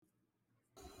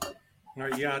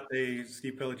Iate,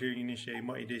 Steve Pellegrini,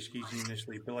 Maideshki,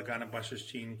 Nishli, Bilagana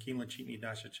Bashashin, Kinla Chini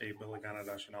Dashache, Bilagana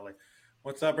Dashanale.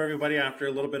 What's up, everybody? After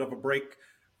a little bit of a break,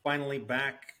 finally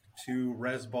back to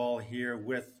Resball here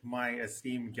with my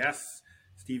esteemed guests,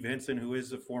 Steve Hinson, who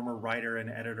is a former writer and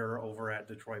editor over at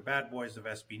Detroit Bad Boys of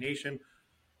SB Nation,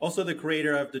 also the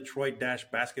creator of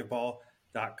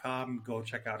Detroit-basketball.com. Go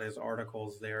check out his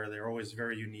articles there. They're always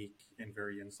very unique and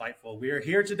very insightful. We are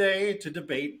here today to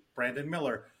debate Brandon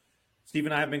Miller. Steve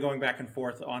and I have been going back and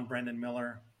forth on Brandon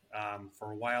Miller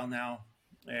for a while now,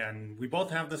 and we both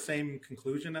have the same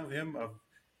conclusion of him. Of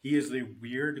he is the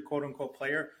weird quote unquote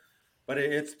player, but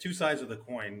it's two sides of the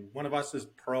coin. One of us is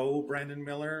pro Brandon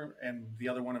Miller, and the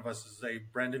other one of us is a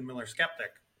Brandon Miller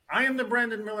skeptic. I am the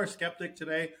Brandon Miller skeptic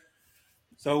today.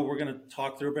 So we're going to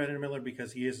talk through Brandon Miller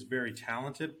because he is a very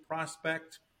talented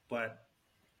prospect, but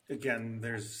again,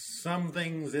 there's some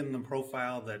things in the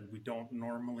profile that we don't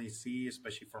normally see,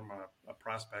 especially from a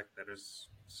prospect that is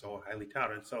so highly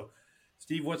touted. So,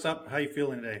 Steve, what's up? How you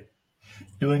feeling today?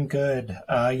 Doing good.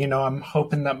 I'm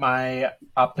hoping that my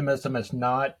optimism is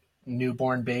not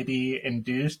newborn baby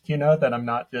induced, that I'm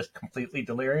not just completely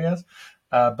delirious.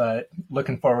 But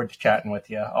looking forward to chatting with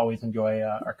you. Always enjoy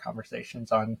our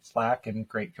conversations on Slack, and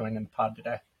great joining the pod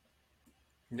today.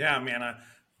 Yeah, man.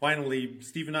 Finally,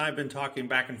 Steve and I have been talking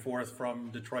back and forth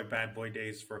from Detroit Bad Boy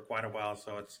days for quite a while.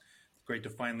 So it's great to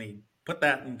finally put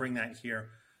that and bring that here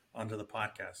onto the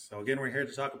podcast. So, again, we're here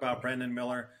to talk about Brandon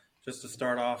Miller. Just to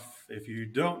start off, if you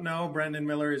don't know, Brandon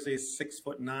Miller is a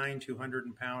 6'9",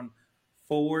 200-pound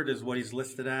forward, is what he's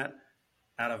listed at,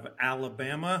 out of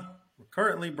Alabama.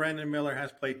 Currently, Brandon Miller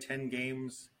has played 10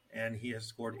 games and he has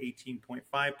scored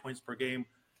 18.5 points per game,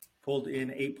 pulled in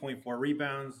 8.4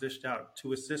 rebounds, dished out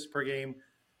 2 assists per game.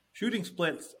 Shooting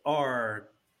splits are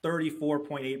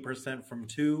 34.8% from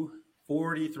 2,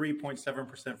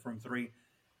 43.7% from 3,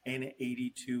 and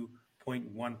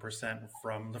 82.1%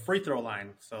 from the free throw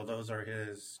line. So those are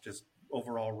his just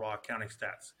overall raw counting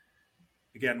stats.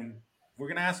 Again, we're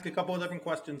going to ask a couple of different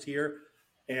questions here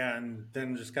and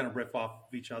then just kind of riff off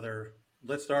each other.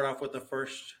 Let's start off with the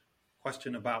first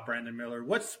question about Brandon Miller.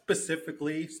 What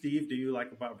specifically, Steve, do you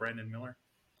like about Brandon Miller?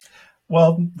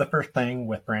 Well, the first thing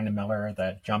with Brandon Miller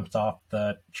that jumps off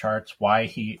the charts, why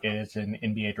he is an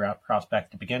NBA draft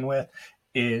prospect to begin with,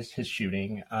 is his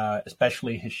shooting,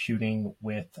 especially his shooting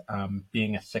with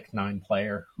being a 6'9"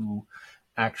 player who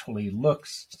actually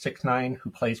looks 6'9", who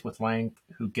plays with length,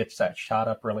 who gets that shot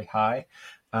up really high.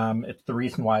 It's the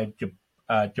reason why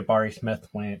Jabari Smith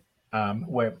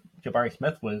where Jabari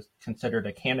Smith was considered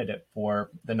a candidate for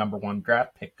the number one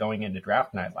draft pick going into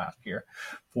draft night last year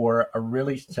for a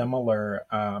really similar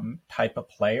type of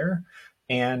player.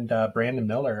 And Brandon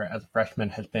Miller, as a freshman,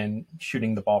 has been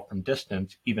shooting the ball from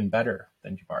distance even better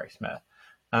than Jabari Smith.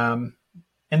 And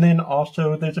then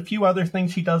also there's a few other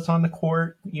things he does on the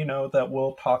court, that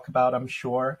we'll talk about, I'm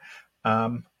sure.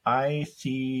 I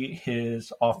see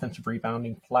his offensive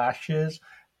rebounding flashes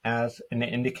as an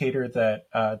indicator that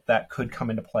that could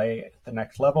come into play at the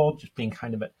next level, just being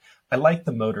kind of I like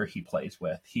the motor he plays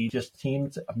with. He just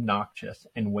seems obnoxious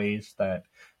in ways that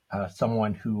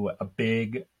someone who a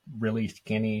big, really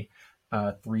skinny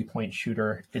three-point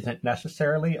shooter isn't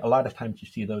necessarily. A lot of times you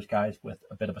see those guys with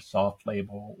a bit of a soft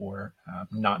label or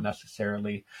not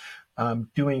necessarily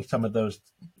doing some of those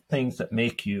things that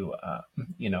make you, a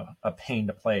pain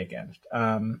to play against.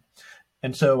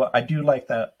 And so I do like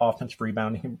that offensive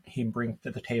rebound he brings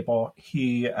to the table.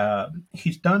 He's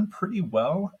done pretty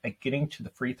well at getting to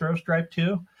the free throw stripe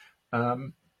too.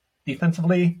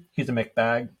 Defensively, he's a mixed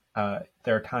bag.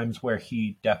 There are times where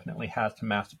he definitely has some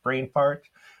massive brain farts,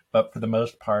 but for the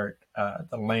most part,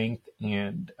 the length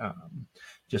and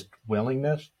just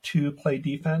willingness to play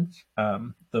defense,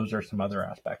 those are some other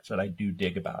aspects that I do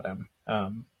dig about him.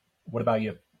 What about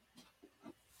you?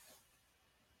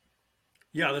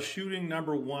 Yeah, the shooting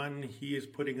number one, he is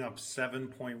putting up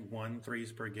 7.1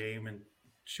 threes per game and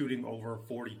shooting over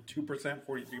 42%,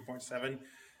 43.7.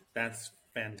 That's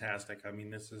fantastic. I mean,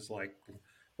 this is like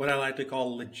what I like to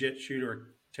call legit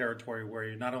shooter territory where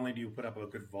you not only do you put up a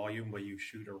good volume, but you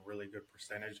shoot a really good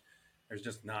percentage. There's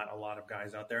just not a lot of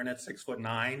guys out there. And at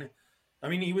 6'9", I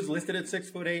mean, he was listed at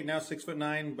 6'8", now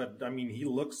 6'9", but I mean, he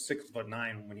looks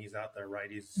 6'9" when he's out there,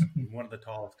 right? He's one of the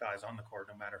tallest guys on the court,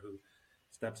 no matter who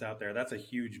steps out there. That's a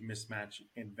huge mismatch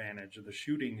advantage. The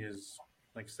shooting is,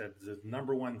 like I said, the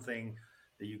number one thing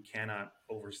that you cannot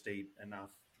overstate enough.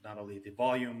 Not only the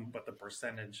volume, but the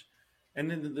percentage. And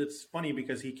then it's funny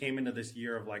because he came into this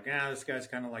year of like, this guy's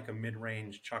kind of like a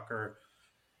mid-range chucker.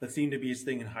 That seemed to be his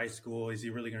thing in high school. Is he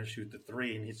really going to shoot the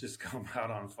three? And he's just come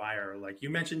out on fire. Like you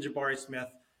mentioned Jabari Smith.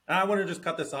 I want to just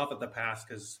cut this off at the pass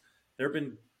because there have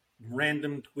been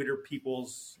random Twitter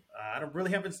people's. I don't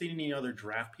really haven't seen any other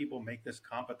draft people make this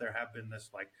comp, but there have been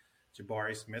this like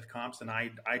Jabari Smith comps, and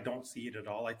I don't see it at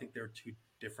all. I think there are two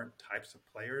different types of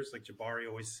players. Like Jabari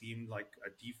always seemed like a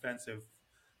defensive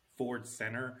forward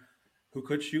center who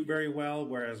could shoot very well,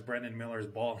 whereas Brandon Miller's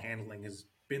ball handling has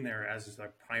been there as his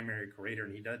like primary creator,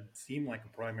 and he does seem like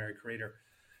a primary creator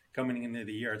coming into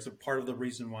the year. It's a part of the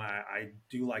reason why I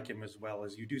do like him as well.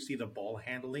 As you do see the ball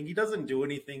handling, he doesn't do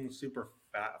anything super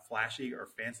flashy or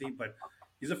fancy, but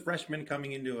he's a freshman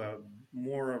coming into a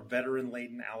more veteran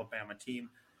laden Alabama team.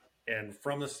 And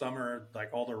from the summer,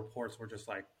 like all the reports were just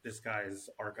like, this guy is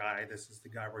our guy. This is the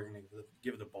guy we're going to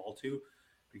give the ball to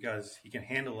because he can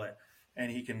handle it and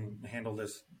he can handle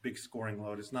this big scoring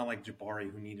load. It's not like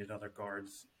Jabari, who needed other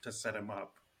guards to set him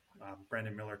up.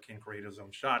 Brandon Miller can create his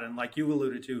own shot. And like you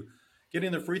alluded to,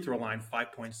 getting the free throw line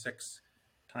 5.6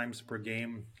 times per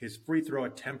game. His free throw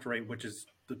attempt rate, which is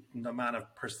the amount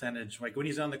of percentage, like when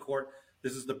he's on the court,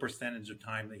 this is the percentage of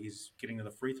time that he's getting to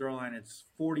the free throw line. It's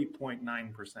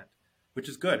 40.9%, which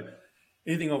is good.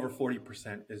 Anything over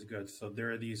 40% is good. So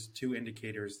there are these two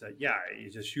indicators that, yeah,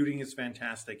 his shooting is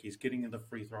fantastic. He's getting to the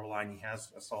free throw line. He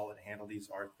has a solid handle. These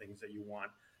are things that you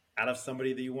want out of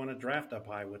somebody that you want to draft up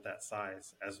high with that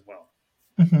size as well.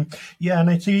 Mm-hmm. Yeah, and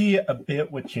I see a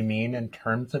bit what you mean in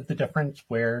terms of the difference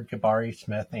where Jabari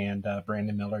Smith and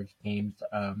Brandon Miller's games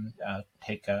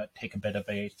take a bit of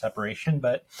a separation,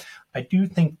 but I do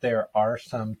think there are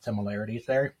some similarities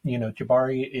there. You know,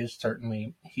 Jabari is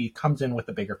certainly, he comes in with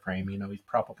a bigger frame. You know, he's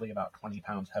probably about 20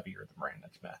 pounds heavier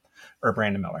than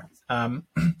Brandon Miller.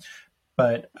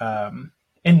 But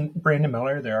in Brandon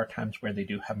Miller, there are times where they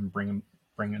do have him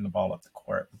bringing the ball up the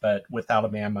court. But with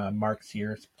Alabama, Mark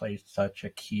Sears plays such a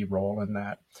key role in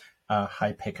that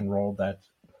high pick and roll that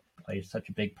plays such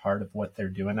a big part of what they're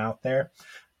doing out there.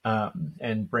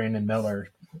 And Brandon Miller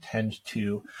tends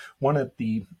to, one of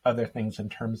the other things in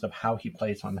terms of how he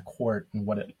plays on the court and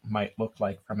what it might look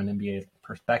like from an NBA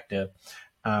perspective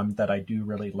that I do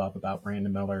really love about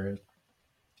Brandon Miller is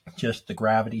just the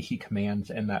gravity he commands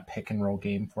in that pick and roll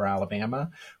game for Alabama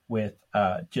with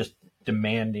just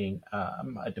demanding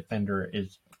a defender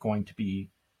is going to be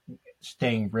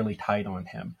staying really tight on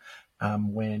him.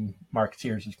 When Mark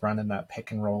Sears is running that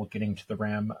pick and roll, getting to the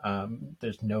rim,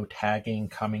 there's no tagging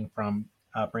coming from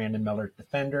Brandon Miller's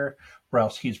defender, or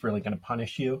else he's really going to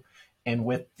punish you. And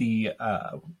with the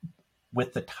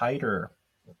tighter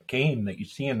game that you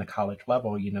see in the college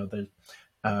level, you know,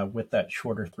 with that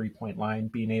shorter 3-point line,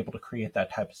 being able to create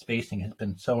that type of spacing has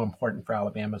been so important for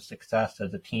Alabama's success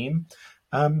as a team.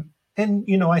 And,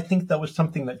 you know, I think that was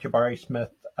something that Jabari Smith,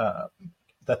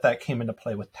 that came into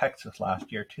play with Texas last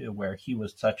year, too, where he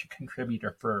was such a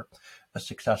contributor for a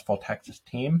successful Texas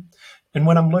team. And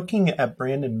when I'm looking at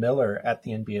Brandon Miller at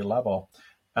the NBA level,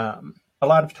 a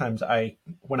lot of times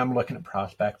when I'm looking at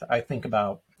prospects, I think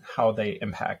about how they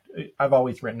impact. I've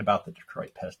always written about the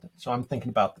Detroit Pistons, so I'm thinking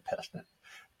about the Pistons.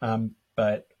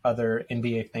 But other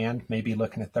NBA fans may be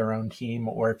looking at their own team,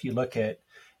 or if you look at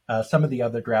some of the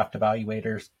other draft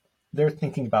evaluators, they're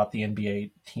thinking about the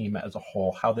NBA team as a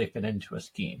whole, how they fit into a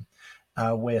scheme.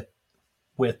 With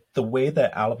the way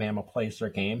that Alabama plays their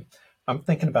game, I'm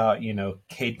thinking about, you know,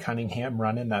 Cade Cunningham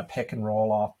running that pick and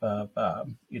roll off of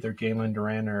either Jalen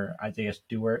Duren or Isaiah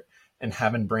Stewart, and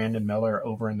having Brandon Miller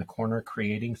over in the corner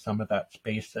creating some of that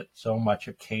space that so much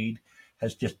of Cade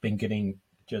has just been getting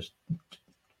just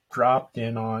dropped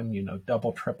in on, you know,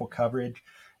 double, triple coverage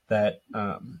that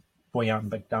Bojan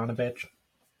Bogdanovic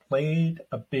played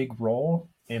a big role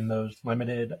in those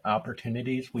limited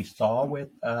opportunities we saw with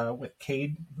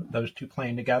Cade, those two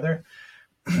playing together.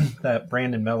 That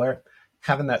Brandon Miller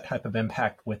having that type of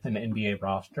impact with an NBA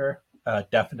roster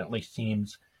definitely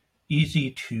seems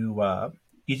easy to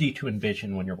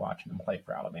envision when you're watching him play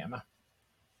for Alabama.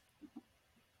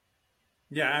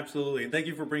 Yeah, absolutely. And thank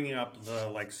you for bringing up the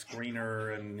like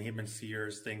screener and him and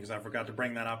Sears thing, because I forgot to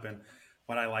bring that up. And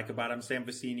what I like about him, Sam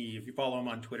Vecini, if you follow him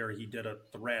on Twitter, he did a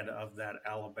thread of that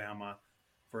Alabama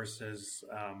versus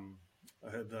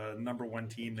the number one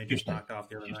team they just knocked off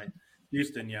the other night.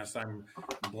 Houston, yes, I'm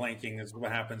blanking is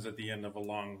what happens at the end of a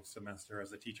long semester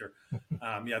as a teacher.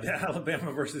 Yeah, the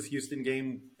Alabama versus Houston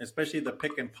game, especially the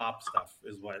pick and pop stuff,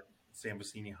 is what Sam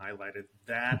Vecini highlighted.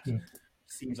 That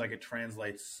seems like it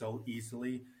translates so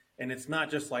easily. And it's not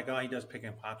just like, oh, he does pick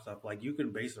and pop stuff. Like, you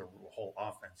can base a whole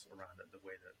offense around it, the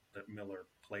way that Miller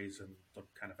plays and the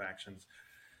kind of actions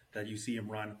that you see him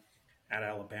run at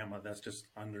Alabama. That's just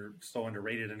so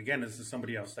underrated. And again, this is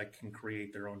somebody else that can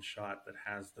create their own shot, that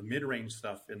has the mid-range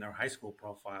stuff in their high school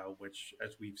profile, which,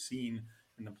 as we've seen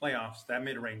in the playoffs, that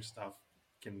mid-range stuff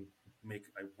can make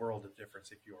a world of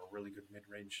difference if you're a really good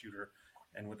mid-range shooter.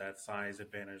 And with that size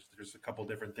advantage, there's a couple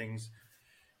different things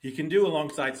he can do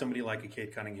alongside somebody like a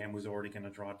Cade Cunningham, who's already going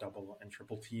to draw double and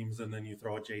triple teams, and then you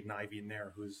throw a Jaden Ivey in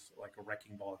there, who's like a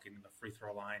wrecking ball getting the free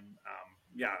throw line.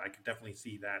 Yeah, I could definitely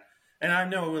see that. And I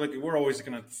know, like, we're always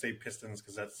going to say Pistons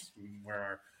because that's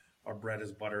where our bread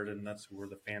is buttered, and that's who we're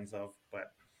the fans of.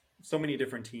 But so many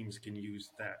different teams can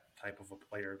use that type of a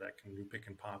player that can pick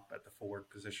and pop at the forward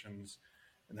positions,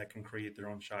 and that can create their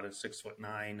own shot at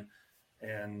 6'9",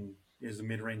 and is a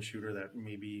mid-range shooter that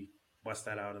maybe bust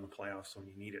that out in the playoffs when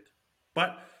you need it.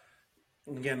 But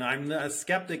again, I'm a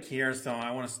skeptic here, so I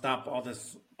want to stop all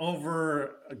this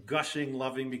over gushing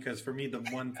loving, because for me, the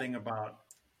one thing about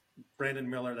Brandon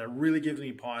Miller that really gives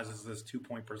me pause is this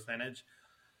 2-point percentage.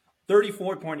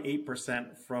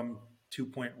 34.8% from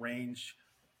 2-point range.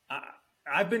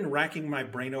 I've been racking my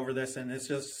brain over this, and it's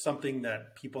just something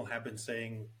that people have been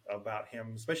saying about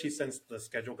him, especially since the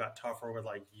schedule got tougher with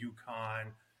like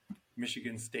UConn,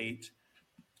 Michigan State.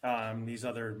 These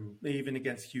other, even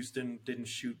against Houston, didn't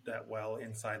shoot that well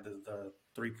inside the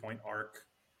 3-point arc.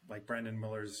 Like, Brandon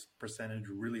Miller's percentage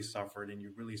really suffered, and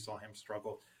you really saw him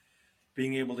struggle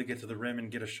being able to get to the rim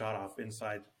and get a shot off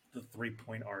inside the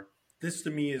 3-point arc. This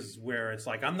to me is where it's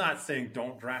like, I'm not saying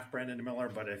don't draft Brandon Miller,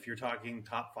 but if you're talking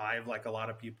top 5, like a lot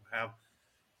of people have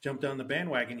jumped on the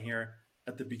bandwagon here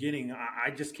at the beginning, I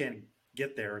just can't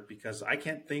get there, because I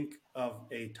can't think of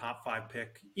a top 5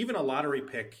 pick, even a lottery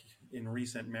pick in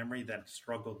recent memory, that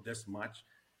struggled this much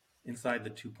inside the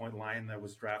 2-point line, that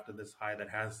was drafted this high, that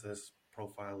has this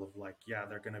profile of like, yeah,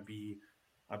 they're going to be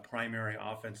a primary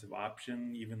offensive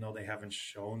option, even though they haven't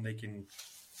shown they can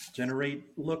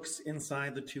generate looks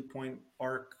inside the 2-point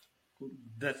arc.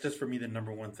 That's just for me the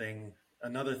number one thing.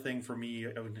 Another thing for me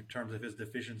in terms of his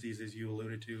deficiencies, as you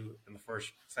alluded to in the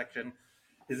first section,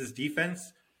 is his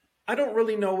defense. I don't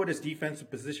really know what his defensive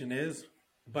position is,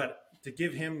 but to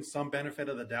give him some benefit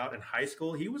of the doubt, in high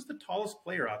school, he was the tallest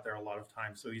player out there a lot of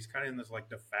times. So he's kind of in this like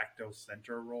de facto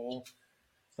center role.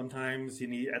 Sometimes you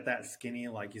need at that skinny,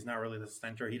 like he's not really the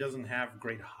center. He doesn't have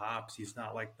great hops. He's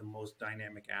not like the most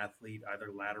dynamic athlete, either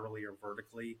laterally or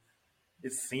vertically.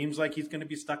 It seems like he's going to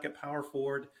be stuck at power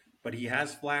forward, but he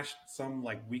has flashed some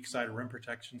like weak side rim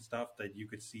protection stuff that you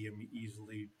could see him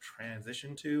easily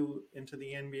transition to into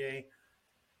the NBA.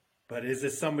 But is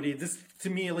this somebody, this to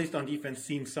me, at least on defense,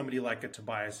 seems somebody like a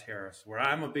Tobias Harris, where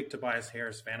I'm a big Tobias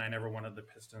Harris fan. I never wanted the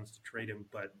Pistons to trade him,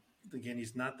 but again,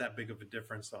 he's not that big of a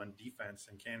difference on defense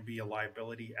and can be a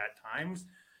liability at times.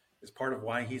 Is part of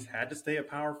why he's had to stay at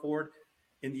power forward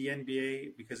in the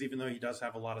NBA, because even though he does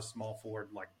have a lot of small forward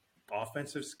like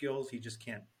offensive skills, he just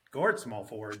can't guard small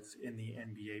forwards in the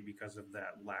NBA because of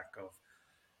that lack of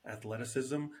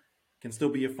athleticism. Can still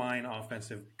be a fine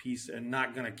offensive piece and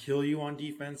not going to kill you on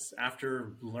defense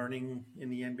after learning in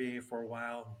the NBA for a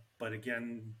while. But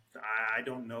again, I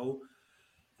don't know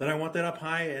that I want that up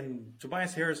high. And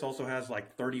Tobias Harris also has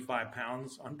like 35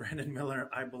 pounds on Brandon Miller,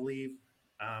 I believe.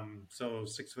 So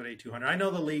 6'8", 200. I know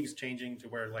the league's changing to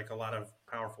where like a lot of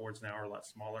power forwards now are a lot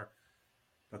smaller.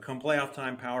 But come playoff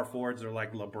time, power forwards are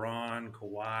like LeBron,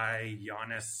 Kawhi,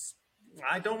 Giannis.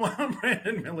 I don't want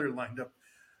Brandon Miller lined up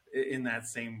in that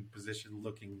same position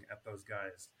looking at those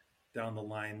guys down the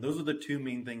line. Those are the two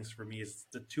main things for me, is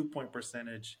the 2-point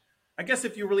percentage. I guess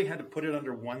if you really had to put it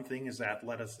under one thing, is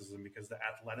athleticism, because the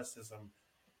athleticism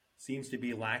seems to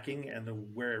be lacking, and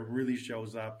where it really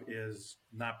shows up is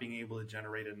not being able to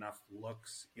generate enough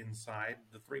looks inside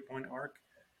the 3-point arc,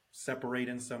 separate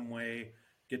in some way,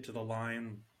 get to the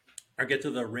line, or get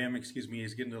to the rim, is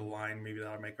getting to the line, maybe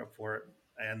that'll make up for it.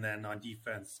 And then on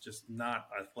defense, just not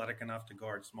athletic enough to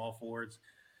guard small forwards,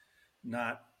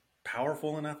 not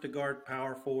powerful enough to guard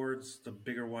power forwards, the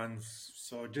bigger ones.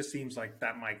 So it just seems like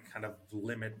that might kind of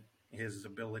limit his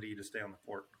ability to stay on the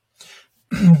court.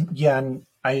 Yeah, and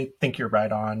I think you're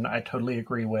right on. I totally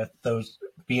agree with those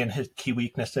being his key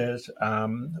weaknesses.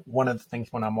 One of the things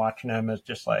when I'm watching him is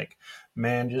just like,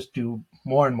 man, just do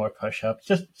more and more push-ups.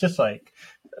 Just like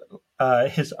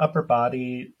his upper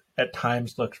body at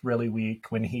times looks really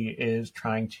weak when he is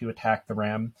trying to attack the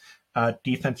rim.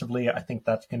 Defensively, I think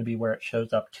that's going to be where it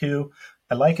shows up too.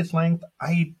 I like his length.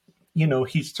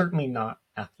 He's certainly not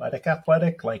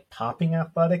athletic, like popping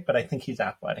athletic, but I think he's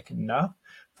athletic enough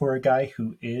for a guy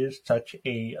who is such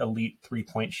a elite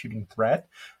 3-point shooting threat.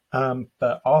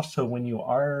 But also when you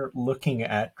are looking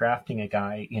at drafting a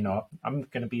guy, I'm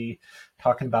going to be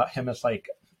talking about him as like,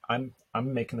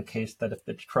 I'm making the case that if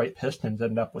the Detroit Pistons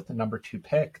end up with the number 2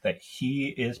 pick, that he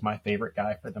is my favorite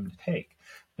guy for them to take.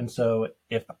 And so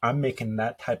if I'm making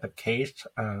that type of case,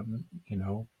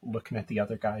 looking at the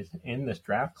other guys in this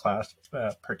draft class,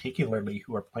 particularly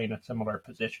who are playing a similar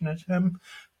position as him,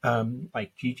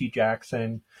 like Gigi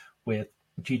Jackson, with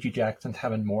Gigi Jackson's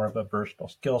having more of a versatile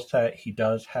skill set. He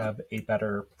does have a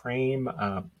better frame.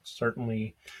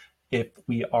 Certainly, if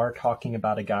we are talking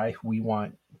about a guy who we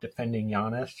want defending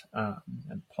Giannis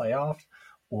in playoffs,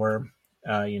 or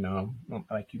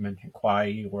like you mentioned,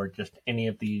 Kawhi, or just any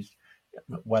of these,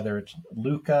 whether it's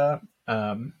Luka,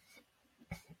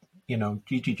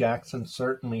 Gigi Jackson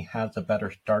certainly has a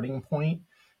better starting point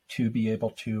to be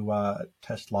able to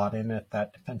slot in at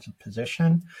that defensive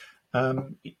position.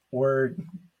 Or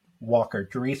Walker,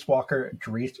 Jarace Walker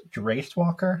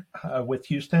with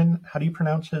Houston. How do you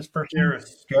pronounce his first name?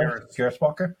 Jarace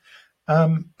Walker.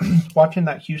 Watching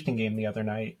that Houston game the other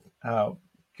night,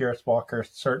 Jarace Walker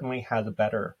certainly has a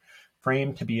better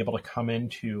frame to be able to come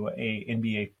into a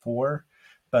NBA 4,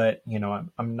 but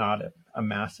I'm not a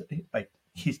massive, like,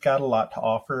 he's got a lot to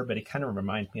offer, but he kind of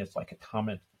reminds me of like a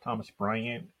Thomas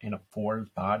Bryant in a 4's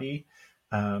body.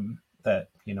 That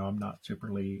I'm not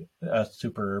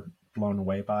super blown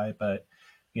away by, but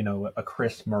a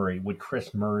Chris Murray, would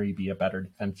Chris Murray be a better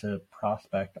defensive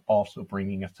prospect, also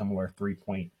bringing a similar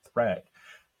 3-point threat?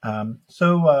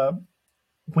 So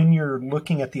when you're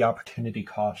looking at the opportunity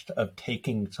cost of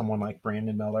taking someone like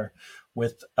Brandon Miller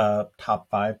with a top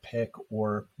 5 pick,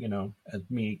 or as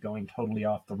me going totally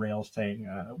off the rails saying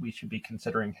we should be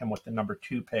considering him with the number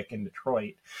 2 pick in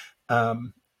Detroit,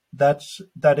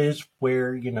 that is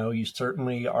where you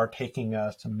certainly are taking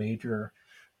some major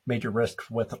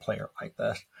risks with a player like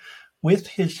this. With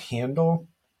his handle,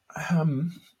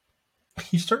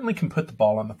 he certainly can put the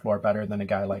ball on the floor better than a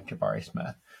guy like Jabari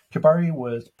Smith. Jabari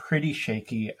was pretty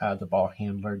shaky as a ball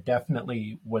handler.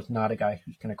 Definitely was not a guy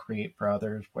who's going to create for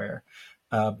others. Where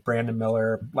Brandon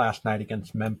Miller last night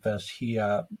against Memphis, he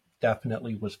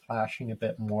definitely was flashing a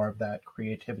bit more of that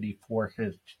creativity for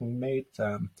his teammates.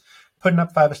 Putting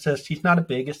up 5 assists. He's not a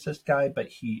big assist guy, but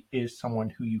he is someone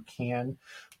who you can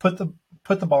put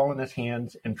the ball in his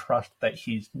hands and trust that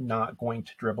he's not going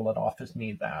to dribble it off his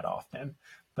knee that often.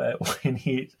 But when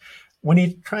he's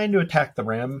trying to attack the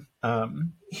rim,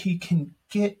 he can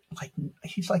get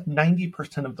he's like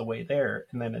 90% of the way there,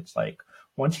 and then it's like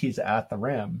once he's at the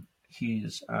rim,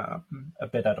 he's a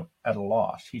bit at a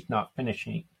loss. He's not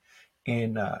finishing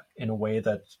in a way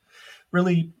that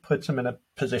really puts him in a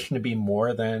position to be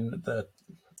more than the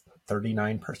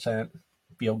 39%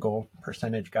 field goal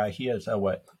percentage guy he is.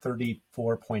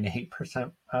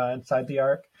 34.8% inside the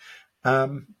arc.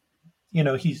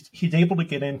 He's able to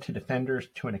get into defenders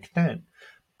to an extent,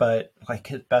 but like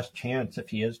his best chance, if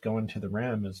he is going to the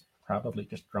rim, is probably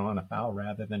just drawing a foul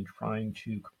rather than trying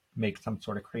to make some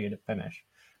sort of creative finish.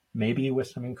 Maybe with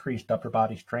some increased upper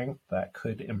body strength that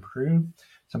could improve,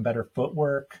 some better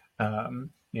footwork.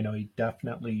 He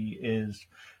definitely is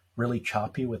really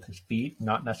choppy with his feet,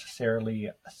 not necessarily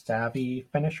a savvy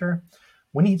finisher.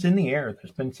 When he's in the air,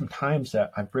 there's been some times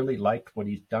that I've really liked what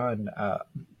he's done,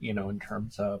 in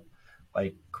terms of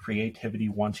like creativity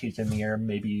once he's in the air,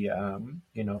 maybe,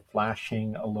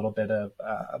 flashing a little bit of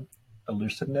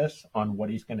elusiveness on what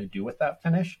he's going to do with that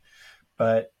finish.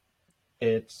 But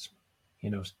it's,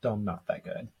 still not that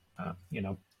good.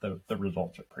 The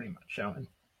results are pretty much showing.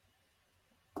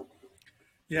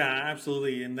 Yeah,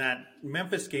 absolutely. In that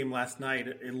Memphis game last night,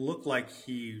 it looked like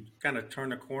he kind of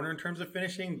turned a corner in terms of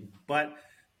finishing, but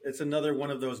it's another one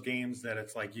of those games that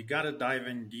it's like you got to dive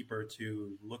in deeper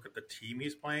to look at the team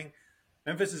he's playing.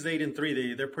 Memphis is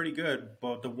 8-3. They're pretty good,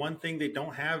 but the one thing they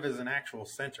don't have is an actual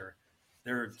center.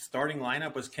 Their starting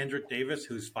lineup was Kendrick Davis,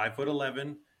 who's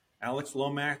 5'11", Alex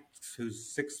Lomax,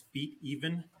 who's 6 feet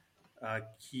even,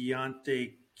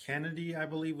 Keontae Kennedy, I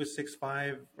believe, was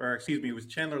 6'5", it was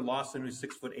Chandler Lawson, who's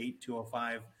 6'8",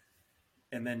 205,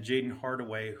 and then Jaden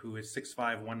Hardaway, who is 6'5",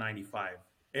 195.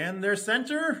 And their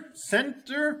center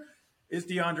is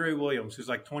DeAndre Williams, who's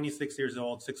like 26 years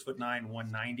old, 6'9",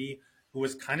 190, who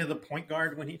was kind of the point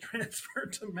guard when he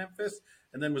transferred to Memphis,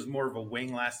 and then was more of a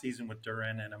wing last season with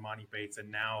Duren and Amani Bates,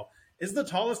 and now is the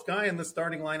tallest guy in the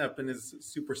starting lineup and is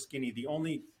super skinny. The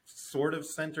only sort of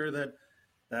center that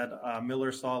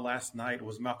Miller saw last night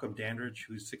was Malcolm Dandridge,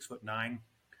 who's 6'9",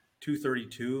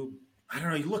 232. I don't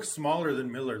know. He looks smaller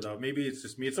than Miller, though. Maybe it's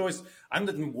just me. I'm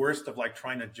the worst of like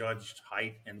trying to judge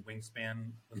height and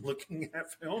wingspan when looking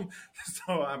at film.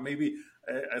 So maybe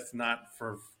it's not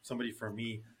for somebody for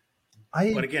me.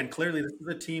 But again, clearly this is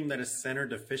a team that is center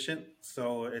deficient.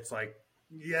 So it's like,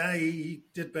 yeah, he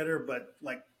did better, but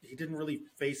like he didn't really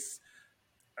face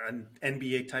an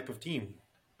NBA type of team.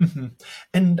 hmm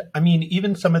And I mean,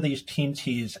 even some of these teams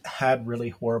he's had really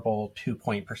horrible 2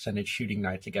 point percentage shooting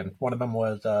nights against. One of them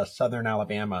was Southern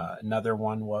Alabama. Another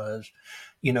one was,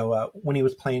 when he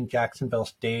was playing Jacksonville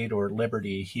State or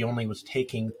Liberty, he only was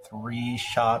taking 3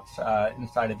 shots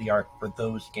inside of the arc for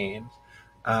those games.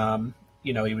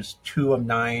 He was 2 of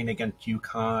 9 against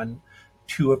UConn,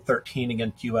 2 of 13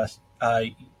 against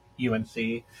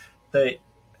UNC. The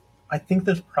I think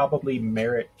there's probably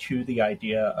merit to the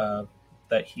idea of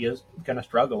that he is going to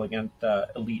struggle against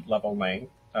elite level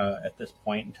length at this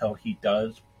point until he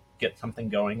does get something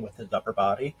going with his upper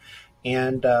body,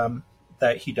 and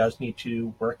that he does need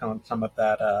to work on some of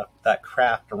that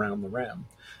craft around the rim.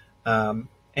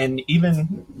 And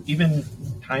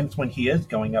even times when he is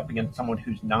going up against someone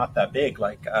who's not that big,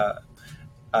 like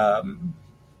um,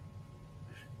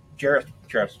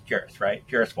 right?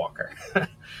 Jarris Walker.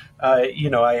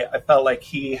 I felt like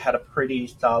he had a pretty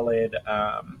solid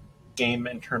game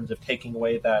in terms of taking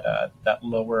away that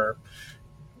lower,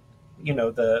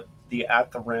 the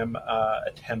at the rim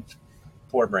attempt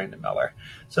for Brandon Miller.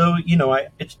 So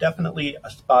it's definitely a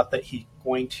spot that he's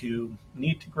going to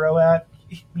need to grow at.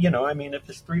 I mean, if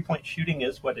his 3 point shooting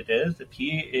is what it is, if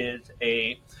he is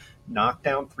a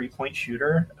knockdown 3 point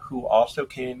shooter who also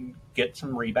can get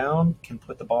some rebound, can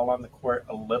put the ball on the court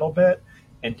a little bit,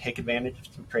 and take advantage of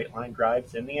some straight line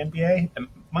drives in the NBA, it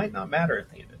might not matter at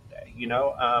the end of the day.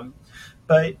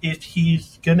 But if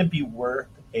he's going to be worth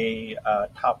a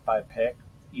top 5 pick,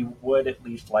 you would at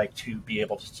least like to be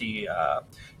able to see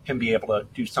him be able to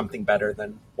do something better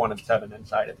than 1 of 7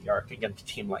 inside of the arc against a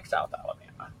team like South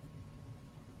Alabama.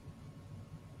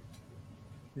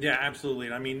 Yeah,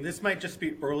 absolutely. I mean, this might just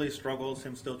be early struggles,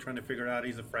 him still trying to figure it out.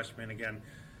 He's a freshman again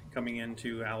coming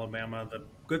into Alabama. The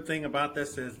good thing about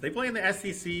this is they play in the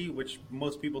SEC, which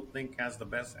most people think has the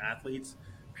best athletes,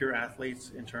 pure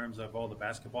athletes, in terms of all the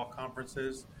basketball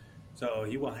conferences. So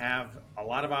he will have a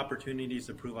lot of opportunities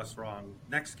to prove us wrong.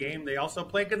 Next game, they also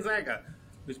play Gonzaga,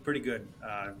 who's pretty good,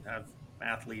 have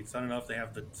athletes. I don't know if they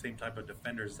have the same type of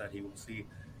defenders that he will see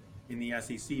in the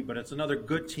SEC, but it's another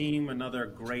good team, another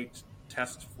great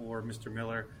test for Mr.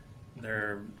 Miller.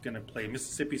 They're going to play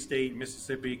Mississippi State,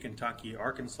 Mississippi, Kentucky,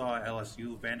 Arkansas,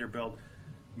 LSU, Vanderbilt,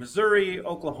 Missouri,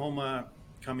 Oklahoma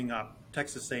coming up,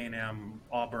 Texas A&M,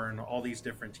 Auburn, all these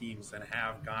different teams that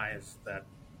have guys that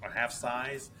have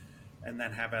size and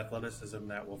that have athleticism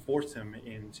that will force him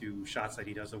into shots that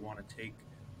he doesn't want to take.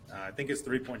 I think his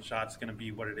 3 point shot's going to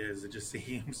be what it is. It just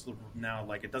seems now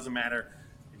like it doesn't matter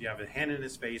if you have a hand in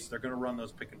his face, they're going to run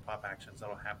those pick and pop actions.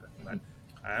 That'll happen. But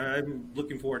I'm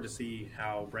looking forward to see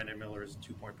how Brandon Miller's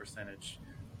 2 point percentage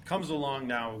comes along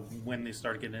now when they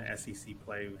start getting an SEC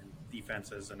play and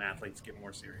defenses and athletes get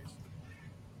more serious.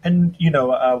 And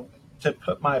to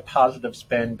put my positive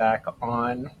spin back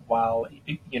on, while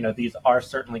these are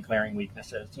certainly glaring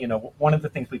weaknesses. One of the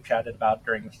things we've chatted about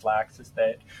during the slacks is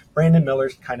that Brandon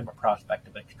Miller's kind of a prospect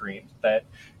of extremes. That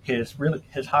his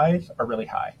highs are really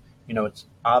high. It's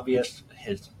obvious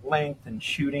his length and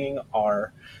shooting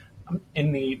are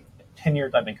in the 10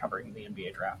 years I've been covering the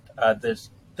NBA draft. There's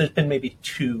been maybe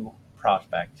 2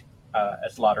 prospects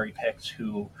as lottery picks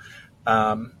who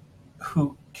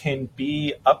can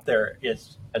be up there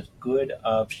as good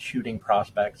of shooting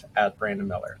prospects as Brandon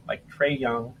Miller, like Trae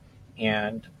Young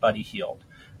and Buddy Hield.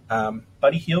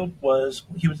 Buddy Hield was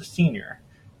a senior,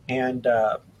 and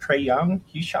Trae Young,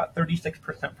 he shot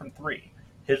 36% from 3.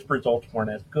 His results weren't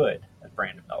as good as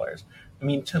Brandon Miller's. I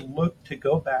mean, to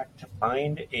go back to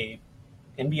find a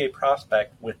NBA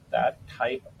prospect with that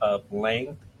type of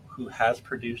length who has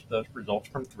produced those results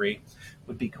from 3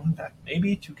 would be going back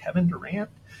maybe to Kevin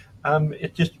Durant.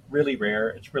 It's just really rare.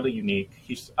 It's really unique.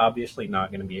 He's obviously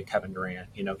not going to be a Kevin Durant.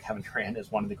 Kevin Durant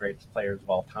is one of the greatest players of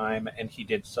all time, and he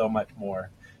did so much more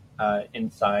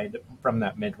inside from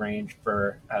that mid range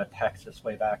for Texas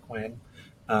way back when.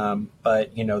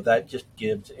 But that just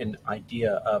gives an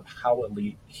idea of how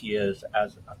elite he is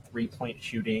as a 3 point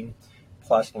shooting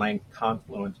plus length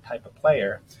confluence type of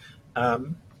player.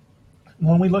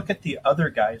 When we look at the other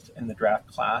guys in the draft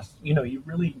class, you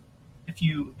really, if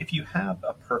you have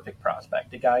a perfect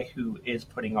prospect, a guy who is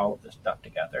putting all of this stuff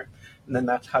together, and then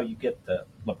that's how you get the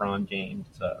LeBron James,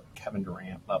 Kevin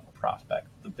Durant level prospect,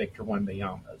 the Victor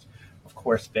Wembanyama's. Of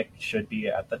course, Vic should be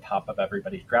at the top of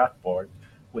everybody's draft board,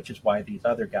 which is why these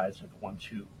other guys are the ones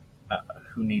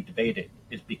who need debated,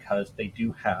 is because they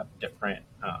do have different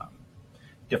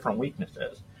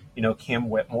weaknesses. Cam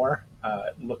Whitmore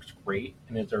looks great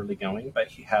in his early going, but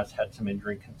he has had some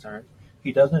injury concerns.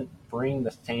 He doesn't bring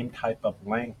the same type of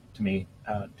length to me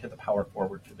to the power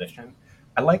forward position.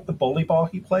 I like the bully ball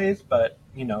he plays, but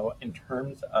in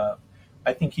terms of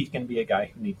I think he's going to be a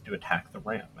guy who needs to attack the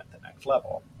rim at the next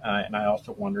level. And I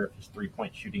also wonder if his 3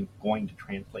 point shooting is going to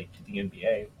translate to the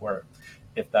NBA, or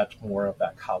if that's more of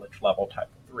that college level type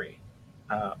of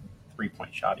um, 3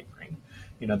 point shot he brings.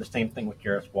 The same thing with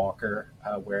Jarris Walker,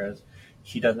 whereas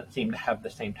he doesn't seem to have the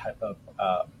same type of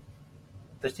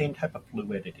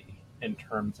fluidity in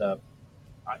terms of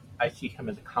I see him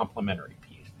as a complementary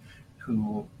piece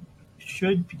who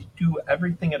should do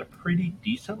everything at a pretty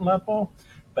decent level,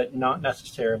 but not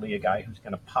necessarily a guy who's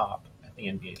going to pop at the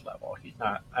NBA level. He's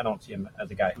not. I don't see him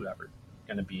as a guy who ever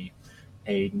going to be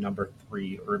a number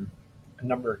three or a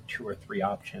number two or three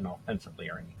option offensively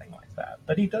or anything like that.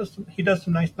 But he does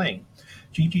some nice things.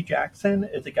 Gigi Jackson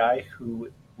is a guy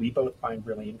who we both find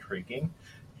really intriguing.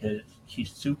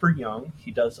 He's super young. He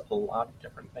does a lot of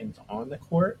different things on the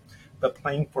court, but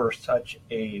playing for such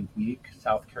a weak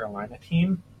South Carolina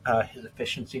team, his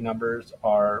efficiency numbers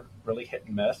are really hit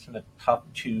and miss, and it's tough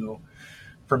to,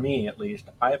 for me at least,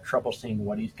 I have trouble seeing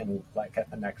what he's going to look like at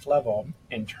the next level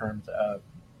in terms of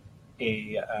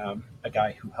a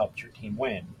guy who helps your team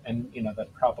win. And that's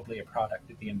probably a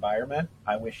product of the environment.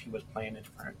 I wish he was playing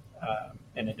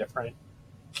in a different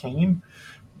team.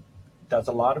 Does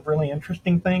a lot of really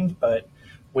interesting things, but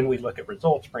when we look at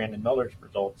results, Brandon Miller's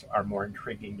results are more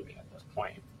intriguing to me at this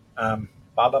point.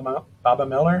 Baba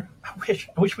Miller, I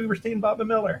wish we were seeing Baba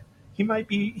Miller. He might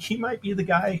be the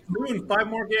guy. Soon, 5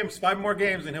 more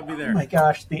games, and he'll be Oh there. my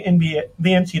gosh, the NBA,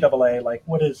 the NCAA, like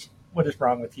what is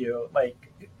wrong with you? Like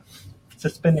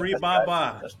suspending Free this guy.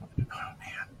 Baba. Oh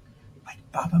man,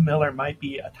 like Baba Miller might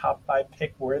be a top 5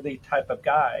 pick worthy type of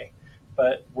guy,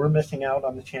 but we're missing out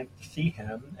on the chance to see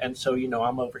him. And so,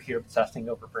 I'm over here obsessing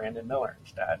over Brandon Miller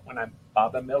instead, when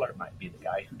Baba Miller might be the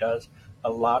guy who does a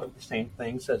lot of the same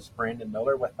things as Brandon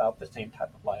Miller without the same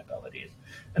type of liabilities.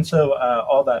 And so,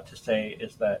 all that to say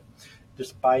is that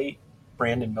despite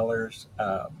Brandon Miller's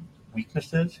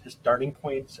weaknesses, his starting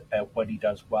points at what he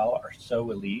does well are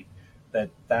so elite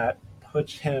that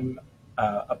puts him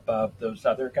above those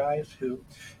other guys who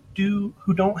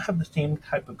don't have the same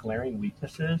type of glaring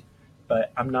weaknesses,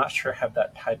 but I'm not sure have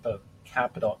that type of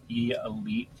capital E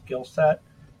elite skill set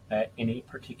at any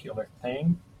particular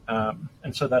thing.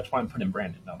 And so that's why I'm putting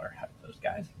Brandon Miller ahead of those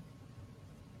guys.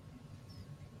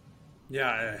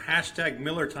 Yeah, hashtag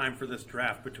Miller time for this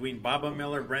draft between Baba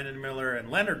Miller, Brandon Miller, and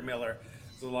Leonard Miller.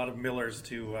 There's a lot of Millers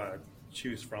to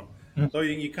choose from. So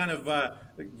you kind of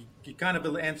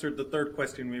answered the third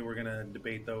question we were going to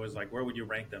debate, though, is like, where would you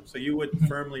rank them? So you would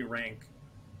firmly rank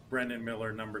Brandon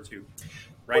Miller number 2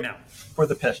 right now. For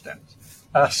the Pistons.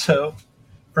 So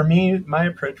for me, my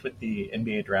approach with the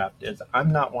NBA draft is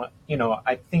I'm not one.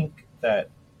 I think that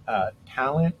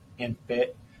talent and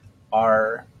fit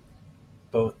are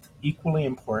both equally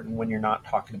important when you're not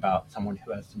talking about someone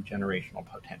who has some generational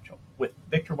potential. With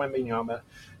Victor Wembanyama,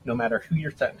 no matter who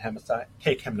you're setting him aside,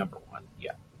 take him number 1.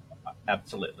 Yeah,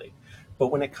 absolutely. But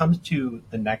when it comes to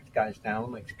the next guys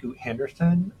down, like Scoot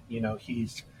Henderson,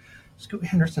 Scoot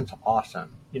Henderson's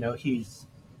awesome.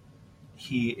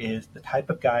 He is the type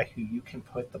of guy who you can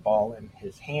put the ball in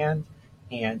his hands,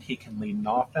 and he can lead an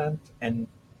offense and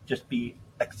just be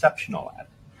exceptional at it.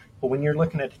 But when you're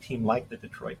looking at a team like the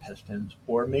Detroit Pistons,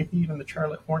 or maybe even the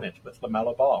Charlotte Hornets with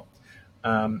LaMelo Ball,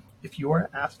 if you are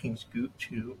asking Scoot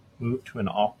to move to an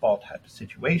off-ball type of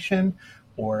situation,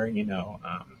 or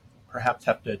perhaps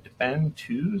have to defend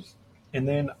twos, and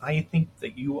then I think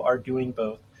that you are doing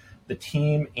both the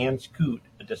team and Scoot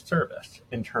a disservice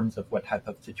in terms of what type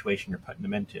of situation you're putting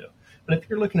them into. But if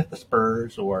you're looking at the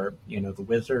Spurs or the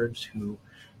Wizards, who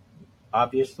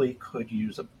obviously could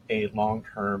use a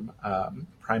long-term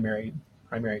primary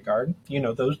guard,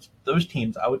 those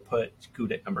teams, I would put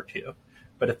Scoot at number 2.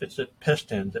 But if it's the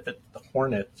Pistons, if it's the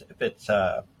Hornets, if it's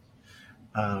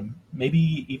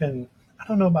maybe even, I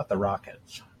don't know about the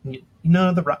Rockets.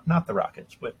 No, not the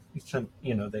Rockets. With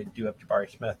they do have Jabari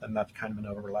Smith, and that's kind of an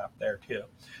overlap there too.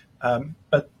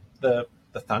 But the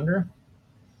Thunder,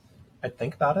 I'd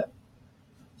think about it.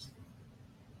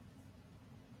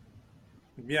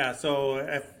 Yeah, so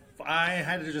if I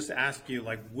had to just ask you,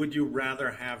 like, would you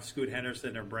rather have Scoot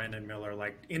Henderson or Brandon Miller?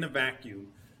 Like, in a vacuum,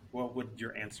 what would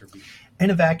your answer be? In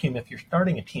a vacuum, if you're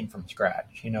starting a team from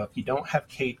scratch, if you don't have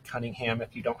Kate Cunningham,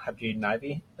 if you don't have Jaden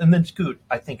Ivey, and then Scoot,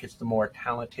 I think is the more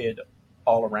talented,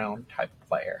 all-around type of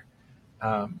player.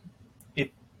 If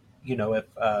you know, if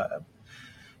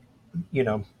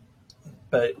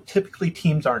but typically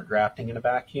teams aren't drafting in a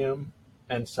vacuum,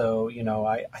 and so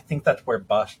I think that's where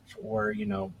busts or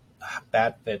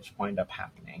bad fits wind up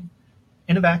happening.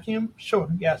 In a vacuum, sure,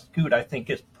 yes, Scoot I think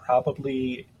is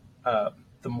probably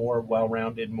the more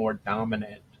well-rounded, more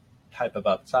dominant type of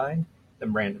upside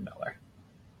than Brandon Miller.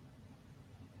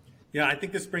 Yeah, I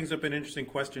think this brings up an interesting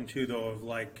question too, though, of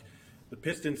like the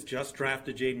Pistons just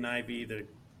drafted Jaden Ivey. The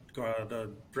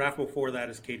draft before that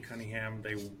is Cade Cunningham.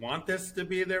 They want this to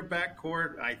be their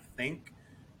backcourt, I think.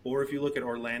 Or if you look at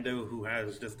Orlando, who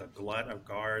has just a glut of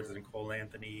guards, and Cole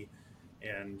Anthony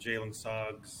and Jalen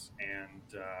Suggs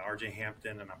and RJ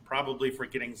Hampton, and I'm probably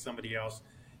forgetting somebody else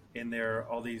in there.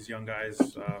 All these young guys.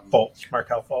 Fultz,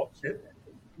 Markel Fultz.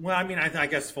 Well, I mean, I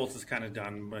guess Fultz is kind of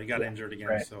done, but he got Yeah, injured again.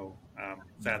 right. So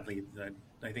sadly,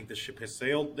 I think the ship has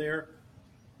sailed there.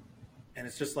 And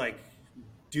it's just like,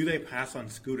 do they pass on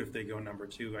Scoot if they go number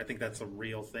two? I think that's a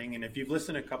real thing. And if you've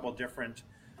listened to a couple different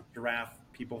draft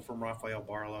people, from Rafael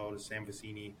Barlow to Sam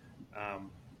Vecini,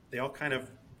 they all kind of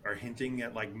are hinting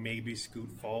at like maybe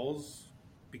Scoot falls,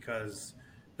 because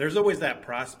there's always that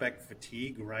prospect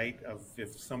fatigue, right? Of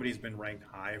if somebody's been ranked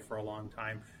high for a long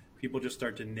time, people just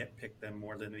start to nitpick them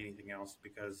more than anything else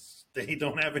because they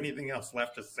don't have anything else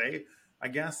left to say, I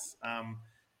guess.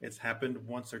 It's happened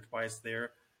once or twice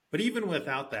there. But even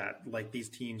without that, like these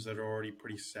teams that are already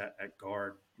pretty set at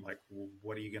guard, like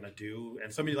what are you going to do?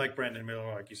 And somebody like Brandon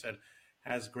Miller, like you said,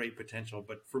 has great potential.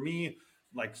 But for me,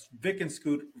 like Vic and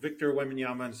Scoot, Victor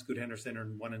Wembanyama and Scoot Henderson are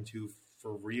 1 and 2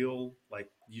 for real. Like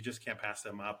you just can't pass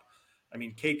them up. I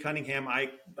mean, Cade Cunningham,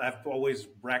 I've always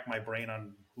racked my brain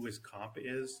on who his comp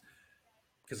is,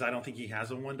 because I don't think he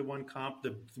has a 1-to-1 comp.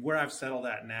 Where I've settled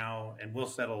at now and will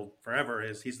settle forever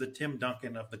is he's the Tim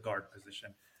Duncan of the guard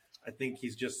position. I think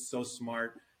he's just so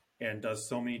smart and does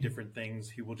so many different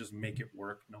things. He will just make it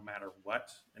work no matter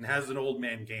what, and has an old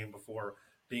man game before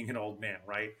being an old man,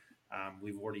 right?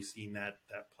 We've already seen that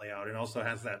play out, and also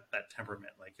has that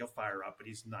temperament. Like he'll fire up, but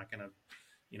he's not going to,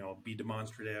 be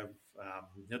demonstrative.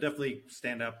 He'll definitely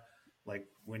stand up, like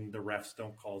when the refs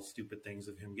don't call stupid things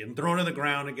of him getting thrown to the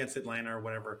ground against Atlanta or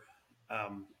whatever.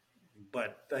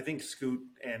 But I think Scoot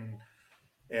and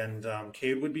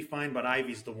Cade would be fine, but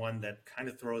Ivy's the one that kind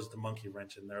of throws the monkey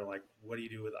wrench in there. Like, what do you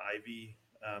do with Ivy?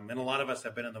 And a lot of us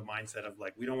have been in the mindset of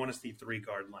like, we don't want to see 3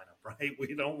 guard lineup, right?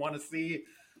 We don't want to see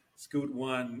Scoot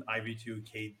 1, Ivy 2,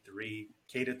 Cade 3.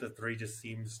 Cade at the 3 just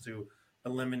seems to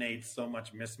eliminate so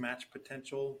much mismatch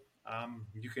potential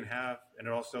you can have, and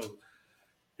it also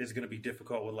is going to be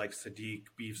difficult with like Sadiq,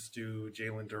 Beef Stew,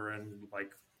 Jalen Duran.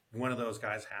 Like one of those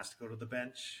guys has to go to the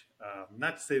bench.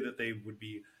 Not to say that they would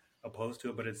be opposed to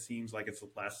it, but it seems like it's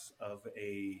less of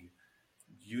a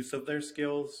use of their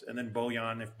skills. And then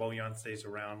Bojan, if Bojan stays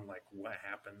around, like what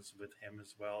happens with him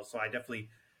as well. So I definitely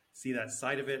see that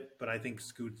side of it, but I think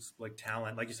Scoot's like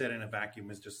talent, like you said, in a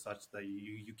vacuum is just such that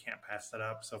you can't pass that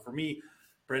up. So for me,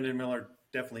 Brendan Miller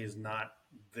definitely is not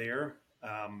there.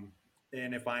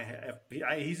 And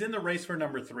he's in the race for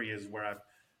number 3 is where I've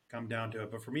come down to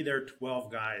it. But for me, there are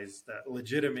 12 guys that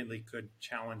legitimately could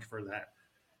challenge for that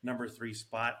number 3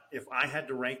 spot. If I had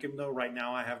to rank him, though, right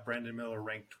now I have Brandon Miller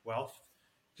ranked 12th,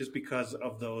 just because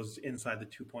of those inside the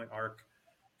 2-point arc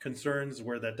concerns,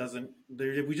 where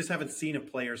we just haven't seen a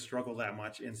player struggle that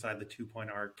much inside the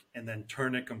 2-point arc and then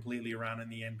turn it completely around in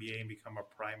the NBA and become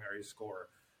a primary scorer.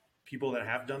 People that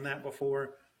have done that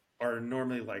before are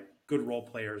normally like good role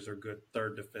players or good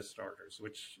 3rd to 5th starters,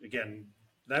 which again,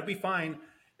 that'd be fine.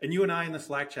 And you and I in the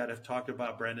Slack chat have talked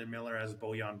about Brandon Miller as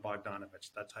Bojan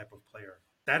Bogdanovic, that type of player.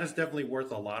 That is definitely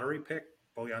worth a lottery pick.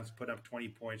 Bojan's put up 20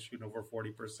 points, shooting over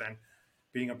 40%,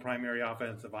 being a primary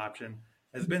offensive option.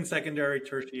 Has been secondary,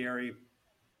 tertiary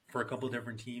for a couple of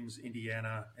different teams,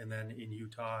 Indiana and then in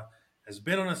Utah. Has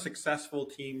been on a successful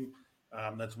team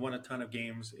that's won a ton of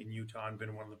games in Utah and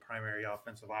been one of the primary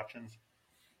offensive options.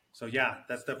 So yeah,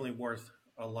 that's definitely worth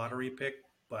a lottery pick.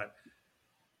 But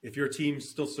if your team's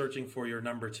still searching for your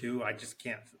number 2, I just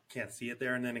can't see it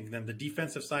there. And then the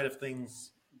defensive side of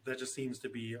things, that just seems to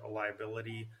be a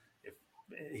liability. If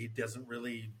he doesn't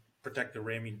really protect the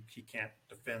rim, he can't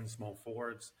defend small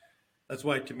forwards. That's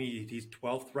why, to me, he's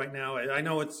 12th right now. I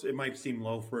know it might seem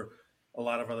low for a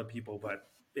lot of other people, but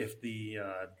if the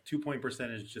 2-point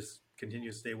percentage just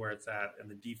continues to stay where it's at and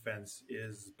the defense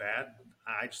is bad,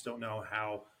 I just don't know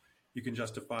how you can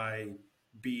justify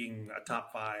being a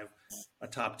top 5, a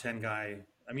top 10 guy.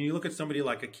 I mean, you look at somebody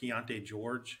like a Keontae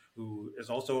George, who is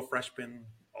also a freshman,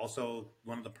 also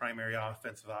one of the primary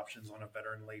offensive options on a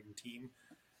veteran-laden team.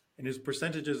 And his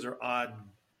percentages are odd,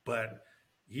 but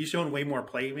he's shown way more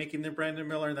playmaking than Brandon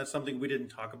Miller, and that's something we didn't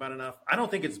talk about enough. I don't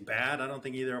think it's bad. I don't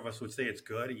think either of us would say it's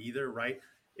good either, right?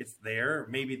 It's there.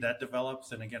 Maybe that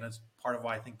develops, and again, it's part of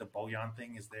why I think the Bojan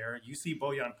thing is there. You see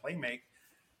Bojan playmake,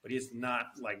 but he's not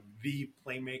like the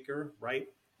playmaker, right?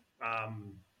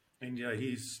 And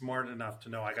he's smart enough to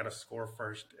know I got to score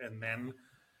first and then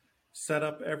set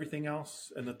up everything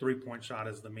else, and the 3-point shot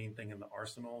is the main thing in the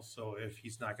arsenal. So if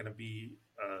he's not going to be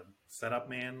a setup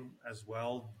man as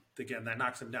well, again, that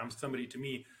knocks him down. Somebody to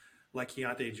me like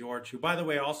Keontae George, who, by the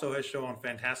way, also has shown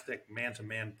fantastic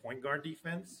man-to-man point guard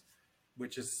defense,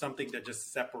 which is something that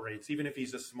just separates, even if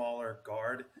he's a smaller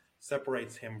guard,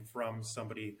 separates him from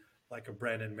somebody like a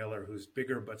Brandon Miller, who's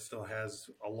bigger but still has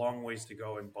a long ways to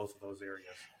go in both of those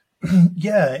areas.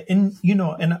 Yeah, and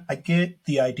and I get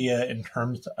the idea in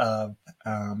terms of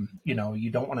you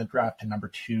don't want to draft a number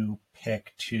two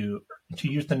pick to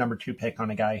use the number two pick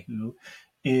on a guy who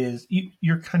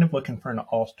you're kind of looking for an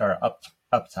all-star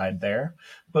upside there.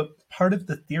 But part of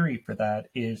the theory for that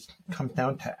comes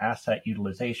down to asset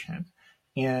utilization.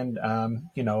 And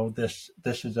this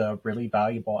is a really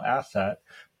valuable asset,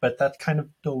 but that's kind of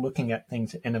still looking at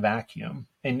things in a vacuum.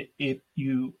 And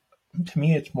to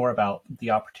me, it's more about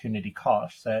the opportunity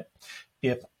cost. That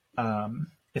if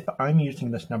if I'm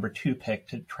using this number two pick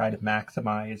to try to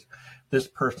maximize this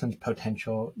person's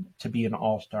potential to be an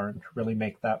all-star and to really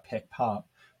make that pick pop,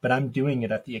 but I'm doing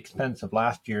it at the expense of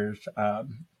last year's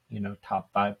top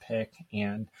 5 pick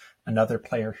and another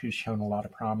player who's shown a lot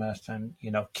of promise. And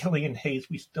Killian Hayes,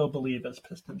 we still believe as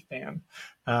Pistons fan,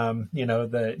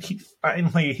 that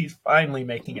he's finally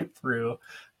making it through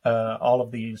all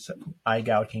of these eye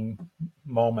gouging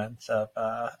moments of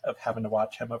having to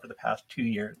watch him over the past 2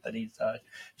 years, that he's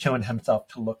shown himself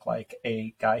to look like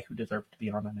a guy who deserved to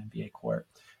be on an NBA court.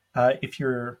 If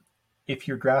you're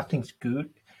drafting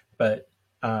Scoot, but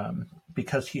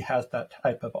because he has that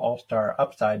type of all-star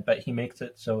upside, but he makes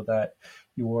it so that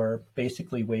you're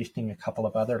basically wasting a couple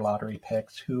of other lottery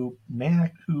picks who may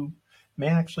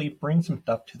actually bring some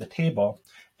stuff to the table.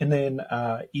 And then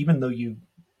even though you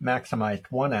maximized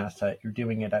one asset, you're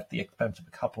doing it at the expense of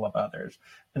a couple of others.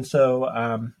 And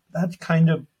so that's kind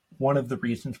of one of the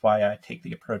reasons why I take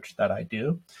the approach that I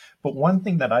do. But one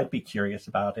thing that I'd be curious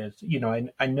about is,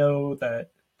 I know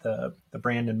that the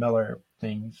Brandon Miller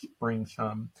things bring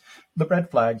the red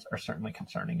flags are certainly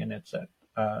concerning, and it's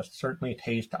certainly a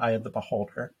taste eye of the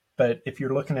beholder. But if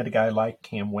you're looking at a guy like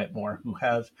Cam Whitmore, who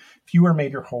has fewer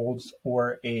major holds,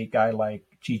 or a guy like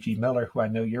G.G. Miller, who I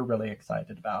know you're really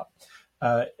excited about,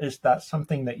 is that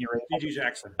something that you're able G.G.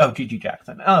 Jackson. Oh, G.G.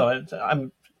 Jackson. Oh,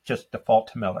 I'm just default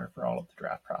to Miller for all of the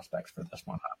draft prospects for this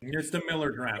one. It's the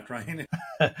Miller draft, right?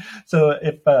 So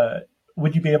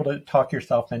would you be able to talk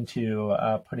yourself into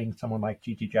putting someone like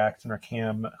G.G. Jackson or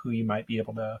Cam, who you might be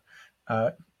able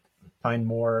to find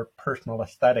more personal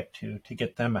aesthetic to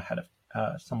get them ahead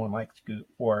of someone like Scoot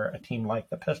or a team like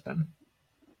the Pistons?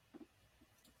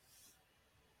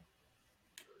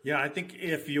 Yeah, I think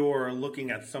if you're looking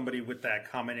at somebody with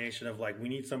that combination of we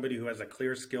need somebody who has a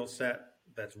clear skill set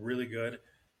that's really good,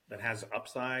 that has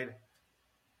upside,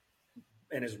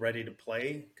 and is ready to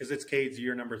play, because it's Cade's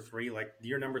year number 3.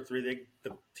 Year number 3,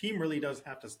 the team really does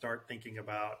have to start thinking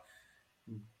about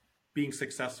being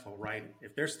successful, right?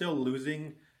 If they're still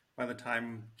losing by the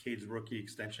time Cade's rookie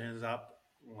extension is up,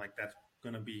 that's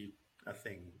going to be a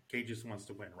thing. Cade just wants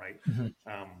to win, right?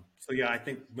 Mm-hmm. So yeah, I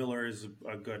think Miller is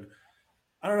a good,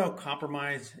 I don't know,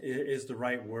 compromise is the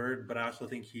right word, but I also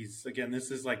think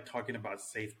this is talking about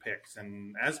safe picks.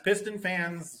 And as Piston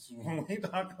fans, when we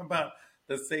talk about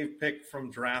the safe pick from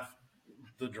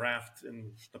the draft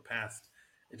in the past,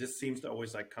 it just seems to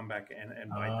always come back and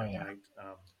bite them, right?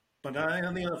 But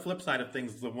on the flip side of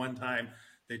things, the one time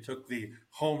they took the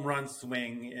home run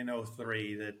swing in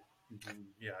 2003, that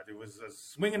it was a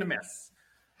swing and a miss.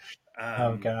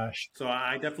 Oh gosh. So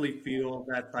I definitely feel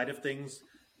that side of things.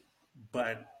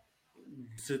 But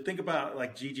to think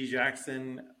about G.G.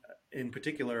 Jackson in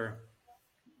particular,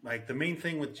 the main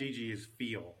thing with G.G. is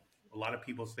feel. A lot of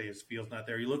people say his feel's not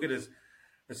there. You look at his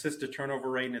assist to turnover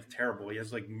rate, and it's terrible. He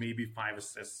has maybe 5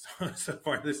 assists so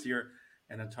far this year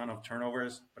and a ton of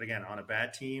turnovers. But again, on a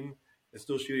bad team, is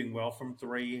still shooting well from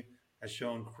 3, has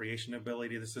shown creation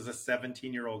ability. This is a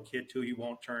 17-year-old kid too. He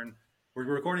won't turn. We're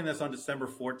recording this on December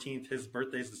 14th. His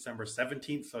birthday is December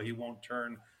 17th, so he won't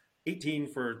turn 18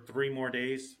 for 3 more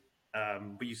days.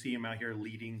 But you see him out here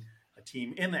leading a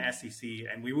team in the SEC,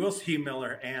 and we will see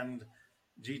Miller and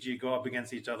G.G. go up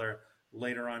against each other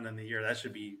later on in the year. That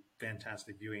should be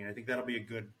fantastic viewing. I think that'll be a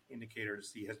good indicator to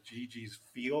see, has G.G.'s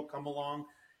feel come along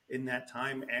in that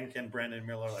time, and can Brandon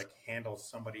Miller handle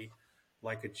somebody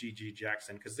like a G.G.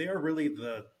 Jackson, because they are really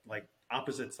the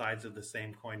opposite sides of the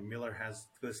same coin. Miller has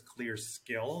this clear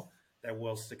skill that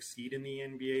will succeed in the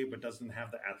NBA, but doesn't have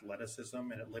the athleticism,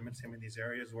 and it limits him in these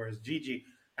areas. Whereas G.G.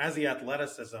 has the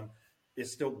athleticism,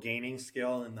 is still gaining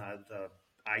skill and the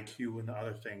IQ and the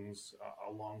other things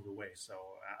along the way. So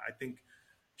I think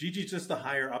G.G.'s just a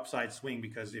higher upside swing,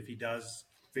 because if he does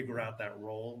figure out that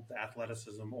role. The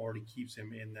athleticism already keeps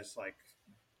him in this like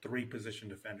 3 position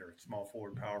defender, small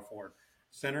forward, power forward,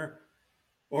 center.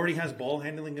 Already has ball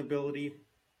handling ability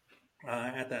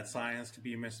at that size to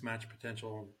be a mismatch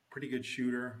potential. Pretty good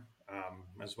shooter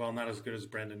as well. Not as good as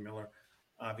Brandon Miller,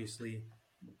 obviously,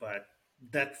 but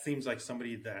that seems like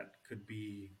somebody that could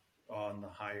be on the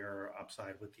higher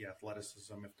upside with the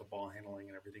athleticism if the ball handling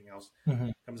and everything else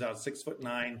comes out. 6'9",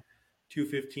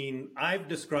 215. I've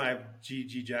described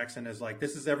G.G. Jackson as like,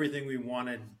 this is everything we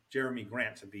wanted Jeremy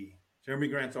Grant to be. Jeremy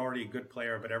Grant's already a good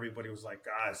player, but everybody was like,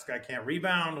 this guy can't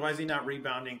rebound. Why is he not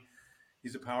rebounding?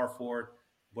 He's a power forward.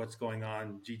 What's going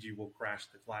on? Gigi will crash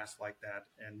the glass like that.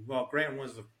 And, well, Grant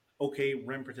was an okay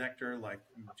rim protector. Like,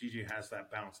 Gigi has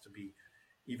that bounce to be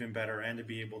even better and to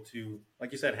be able to,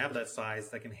 like you said, have that size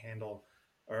that can handle,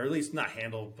 or at least not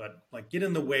handle, but, like, get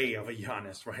in the way of a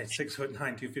Giannis, right? 6'9",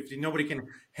 250. Nobody can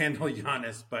handle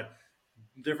Giannis, but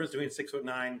the difference between a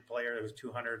 6'9" player who's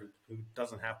 200 who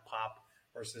doesn't have pop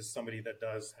versus somebody that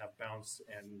does have bounce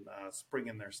and spring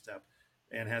in their step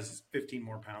and has 15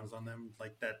 more pounds on them,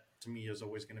 like that to me is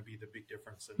always going to be the big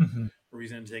difference and the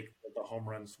reason to take the home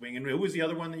run swing. And who was the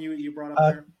other one that you brought up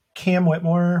there? Cam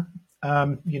Whitmore.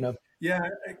 Yeah,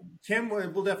 Cam,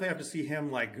 we'll definitely have to see him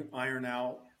like iron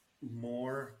out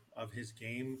more of his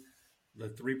game. The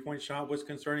 3-point shot was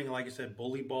concerning. Like you said,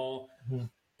 bully ball.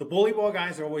 The bully ball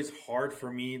guys are always hard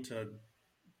for me to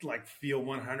like feel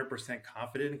 100%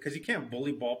 confident because you can't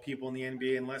bully ball people in the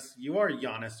NBA unless you are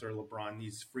Giannis or LeBron,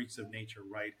 these freaks of nature,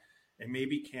 right? And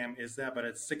maybe Cam is that, but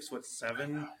at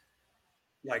 6'7",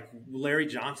 like Larry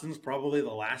Johnson's probably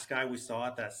the last guy we saw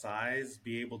at that size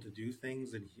be able to do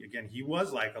things. And he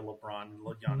was like a LeBron,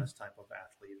 Giannis type of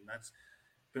athlete, and that's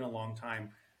been a long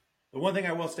time. The one thing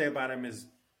I will say about him is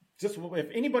just if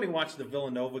anybody watched the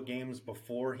Villanova games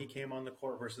before he came on the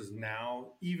court versus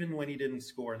now, even when he didn't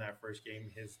score in that first game,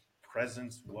 his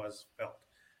presence was felt.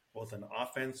 Both in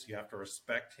offense, you have to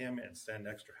respect him and send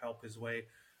extra help his way.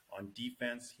 On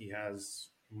defense, he has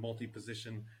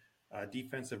multi-position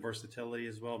defensive versatility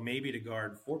as well, maybe to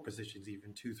guard 4 positions,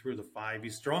 even 2 through the 5.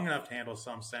 He's strong enough to handle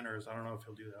some centers. I don't know if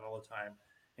he'll do that all the time.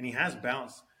 And he has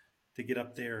bounce to get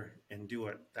up there and do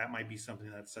it. That might be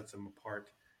something that sets him apart.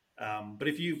 But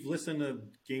if you've listened to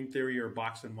Game Theory or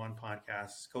Box and One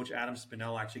podcasts, Coach Adam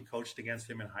Spinell actually coached against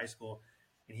him in high school,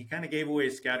 and he kind of gave away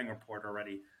his scouting report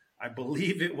already. I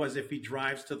believe it was if he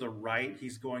drives to the right,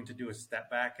 he's going to do a step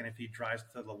back, and if he drives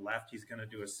to the left, he's going to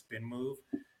do a spin move.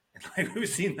 And like we've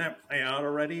seen that play out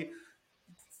already.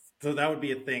 So that would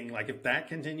be a thing. Like if that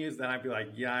continues, then I'd be like,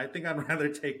 yeah, I think I'd rather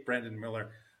take Brandon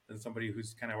Miller than somebody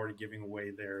who's kind of already giving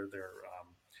away their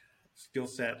skill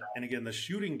set. And again, the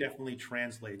shooting definitely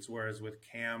translates. Whereas with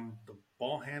Cam, the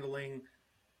ball handling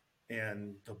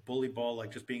and the bully ball,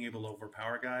 like just being able to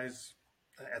overpower guys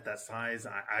at that size,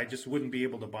 I just wouldn't be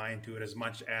able to buy into it as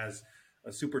much as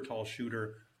a super tall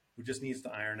shooter who just needs to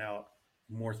iron out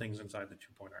more things inside the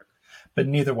 2-point arc. But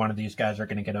neither one of these guys are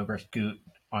going to get over Scoot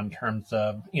on terms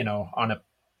of, on a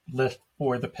list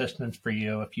for the Pistons for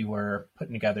you, if you were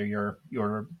putting together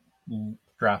your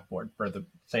draft board for the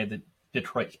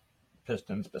Detroit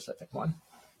Pistons specific one.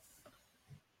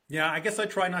 Yeah, I guess I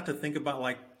try not to think about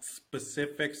like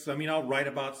specifics. I mean, I'll write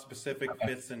about specific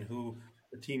fits and who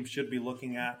the team should be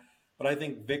looking at. But I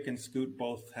think Vic and Scoot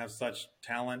both have such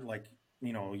talent, like,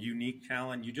 unique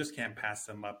talent. You just can't pass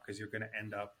them up because you're going to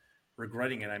end up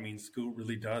regretting it. I mean, Scoot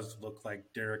really does look like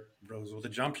Derrick Rose with a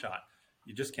jump shot.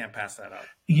 You just can't pass that up.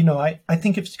 I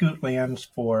think if Scoot lands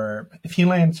if he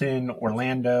lands in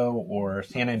Orlando or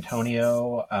San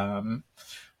Antonio.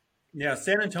 Yeah,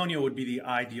 San Antonio would be the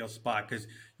ideal spot because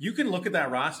you can look at that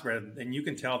roster and you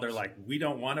can tell they're like, we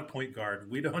don't want a point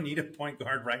guard. We don't need a point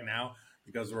guard right now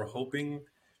because we're hoping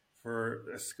for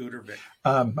a Scoot or Vic.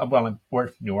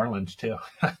 Or New Orleans too.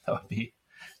 that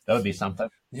would be something.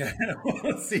 Yeah,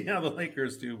 we'll see how the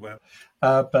Lakers do,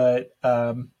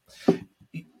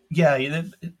 yeah,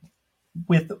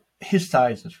 with his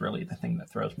size is really the thing that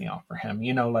throws me off for him.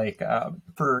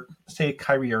 For say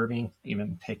Kyrie Irving,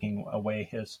 even taking away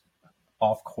his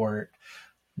off-court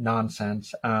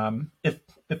nonsense. If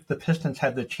the Pistons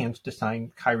had the chance to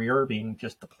sign Kyrie Irving,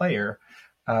 just the player,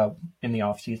 in the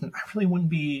offseason, I really wouldn't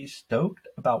be stoked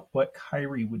about what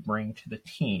Kyrie would bring to the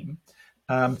team.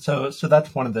 So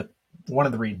that's one of the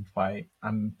reasons why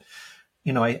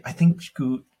I think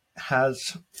Scoot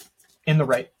has in the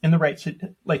right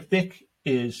like Vic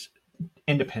is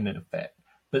independent of that,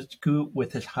 but Scoot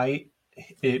with his height,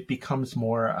 it becomes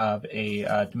more of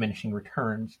a diminishing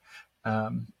returns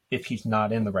if he's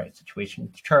not in the right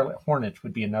situation. Charlotte Hornets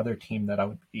would be another team that I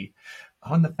would be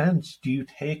on the fence, do you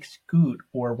take Scoot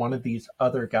or one of these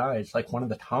other guys? Like one of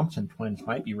the Thompson twins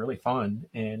might be really fun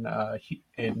in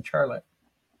Charlotte.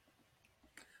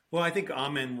 Well, I think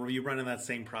Amen, you run in that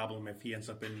same problem if he ends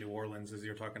up in New Orleans as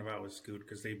you're talking about with Scoot,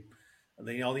 because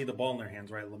they all need the ball in their hands,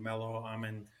 right? Lamelo,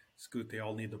 Amen, Scoot, they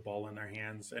all need the ball in their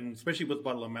hands, and especially with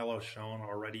what Lamelo's shown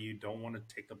already, you don't want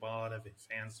to take the ball out of his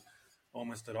hands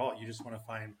almost at all. You just want to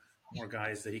find more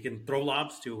guys that he can throw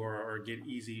lobs to or get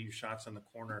easy shots in the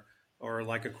corner, or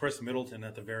like a Chris Middleton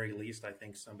at the very least. I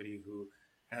think somebody who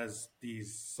has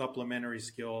these supplementary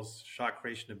skills, shot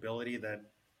creation ability that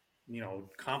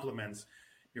complements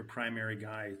your primary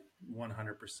guy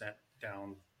 100%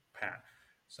 down pat.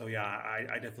 So yeah,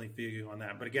 I definitely feel you on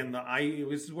that. But again,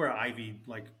 this is where Ivy,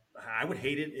 like, I would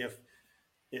hate it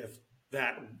if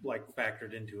that like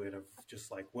factored into it, of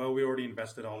just like, well, we already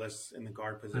invested all this in the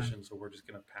guard position, so we're just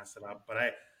going to pass it up. But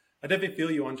I definitely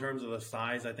feel you on terms of the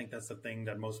size. I think that's the thing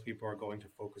that most people are going to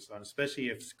focus on, especially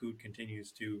if Scoot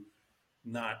continues to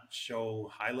not show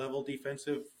high level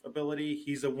defensive ability.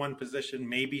 He's a one position,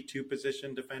 maybe two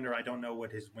position defender. I don't know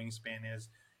what his wingspan is.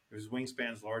 If his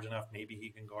wingspan's large enough, maybe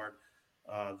he can guard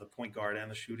the point guard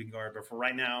and the shooting guard. But for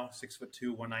right now,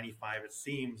 6'2", 195, it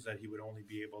seems that he would only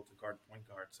be able to guard point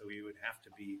guard. So he would have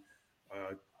to be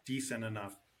a decent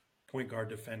enough point guard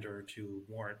defender to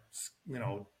warrant,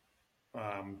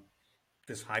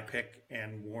 this high pick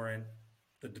and warrant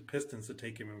the Pistons to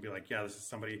take him and be like, yeah, this is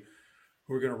somebody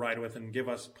who we're going to ride with and give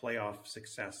us playoff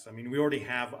success. I mean, we already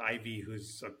have Ivy,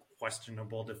 who's a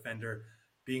questionable defender,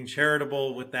 being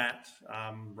charitable with that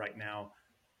right now.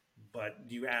 But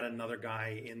you add another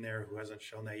guy in there who hasn't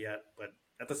shown that yet. But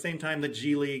at the same time, the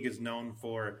G League is known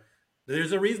for,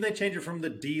 there's a reason they changed it from the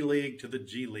D League to the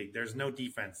G League. There's no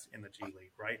defense in the G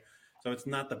League, right? So it's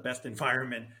not the best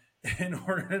environment in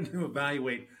order to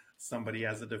evaluate somebody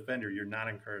as a defender. You're not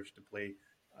encouraged to play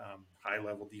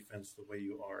high-level defense the way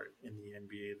you are in the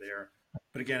NBA there.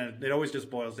 But again, it always just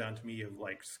boils down to me of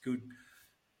like, Scoot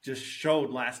just showed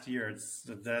last year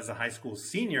as a high school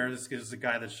senior. This is a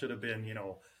guy that should have been,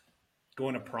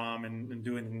 going to prom and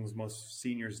doing things most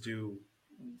seniors do,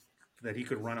 that he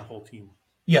could run a whole team.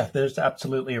 Yeah, there's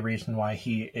absolutely a reason why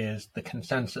he is the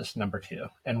consensus number two,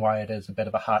 and why it is a bit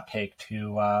of a hot take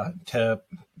to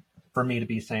for me to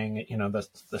be saying,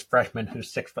 this freshman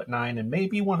who's 6'9" and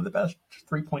maybe one of the best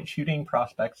 3-point shooting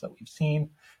prospects that we've seen.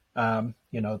 That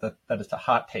is a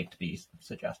hot take to be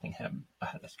suggesting him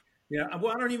ahead of. Yeah,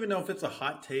 well, I don't even know if it's a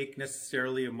hot take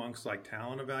necessarily amongst like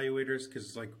talent evaluators,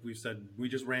 because like we said, we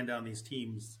just ran down these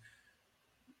teams.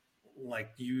 Like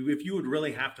if you would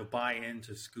really have to buy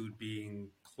into Scoot being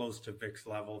close to Vic's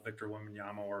level, Victor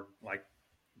Wembanyama, or like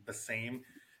the same,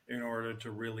 in order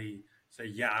to really say,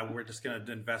 yeah, we're just going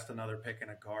to invest another pick in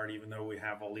a guard, even though we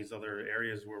have all these other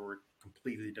areas where we're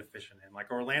completely deficient in. Like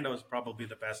Orlando is probably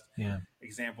the best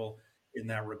example in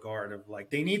that regard of like,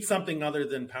 they need something other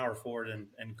than power forward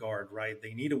and guard, right?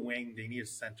 They need a wing. They need a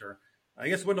center. I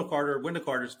guess Wendell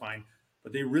Carter's fine,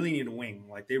 but they really need a wing.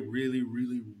 Like they really,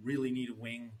 really, really need a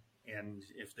wing. And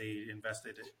if they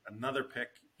invested another pick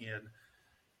in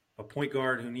a point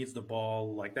guard who needs the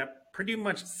ball, like that pretty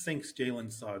much sinks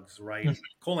Jalen Suggs, right?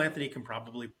 Cole Anthony can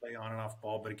probably play on and off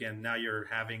ball, but again, now you're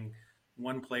having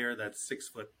one player that's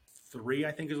 6'3",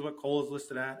 I think is what Cole is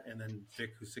listed at, and then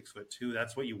Vic, who's 6'2".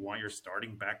 That's what you want your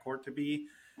starting backcourt to be.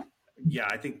 Yeah,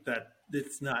 I think that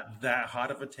it's not that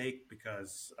hot of a take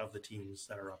because of the teams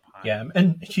that are up high. Yeah,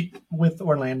 and with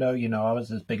Orlando, I was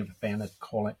as big of a fan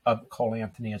of Cole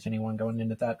Anthony as anyone going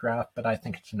into that draft, but I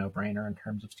think it's a no-brainer in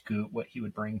terms of Scoot, what he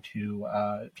would bring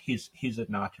to. He's a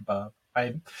notch above.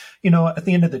 At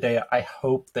the end of the day, I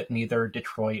hope that neither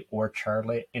Detroit or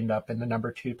Charlotte end up in the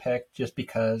number 2 pick, just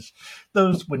because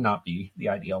those would not be the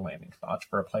ideal landing spots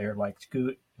for a player like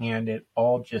Scoot. And it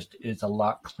all just is a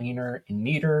lot cleaner and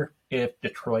neater if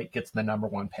Detroit gets the number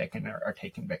 1 pick and are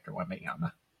taking Victor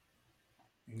Wembanyama.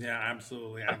 Yeah,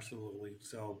 absolutely.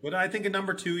 So, but I think at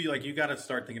number 2, you got to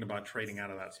start thinking about trading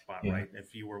out of that spot, right?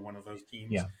 If you were one of those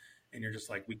teams, and you're just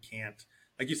like, we can't.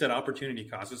 Like you said, opportunity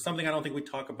cost is something I don't think we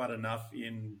talk about enough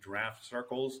in draft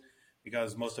circles,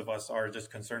 because most of us are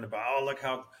just concerned about, oh, look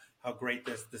how great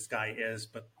this guy is.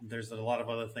 But there's a lot of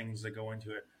other things that go into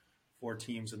it for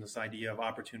teams, and this idea of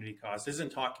opportunity cost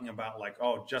isn't talking about like,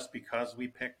 oh, just because we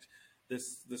picked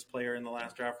this player in the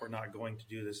last draft, we're not going to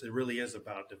do this. It really is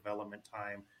about development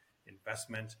time,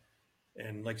 investment,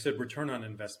 and like I said, return on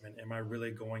investment. Am I really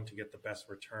going to get the best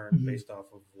return based off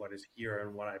of what is here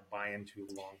and what I buy into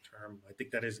long term? I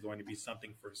think that is going to be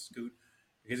something for Scoot,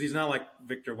 because he's not like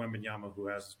Victor Wembanyama, who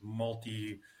has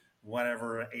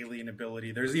whatever alien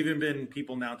ability. There's even been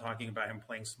people now talking about him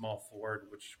playing small forward,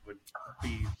 which would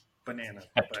be bananas.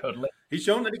 Yeah, But totally. he's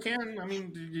shown that he can. I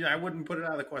mean, I wouldn't put it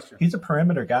out of the question. He's a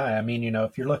perimeter guy. I mean,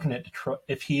 if you're looking at Detroit,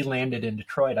 if he landed in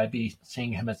Detroit, I'd be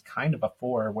seeing him as kind of a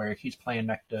four where he's playing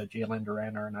next to Jalen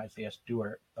Duren or an Isaiah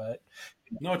Stewart. But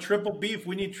No, triple beef.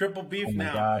 We need triple beef oh my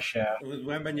now. gosh, yeah, With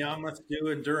Wembanyama, Stu,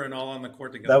 and Duran all on the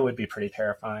court together. that would be pretty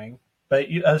terrifying. But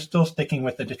still sticking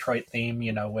with the Detroit theme,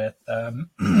 with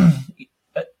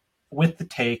with the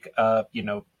take of,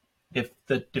 if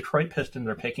the Detroit Pistons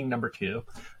are picking number 2,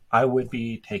 I would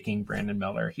be taking Brandon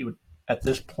Miller. He would, at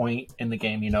this point in the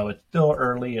game, it's still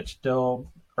early. It's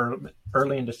still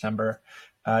early in December.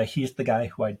 He's the guy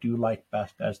who I do like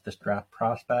best as this draft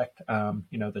prospect.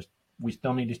 We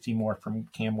still need to see more from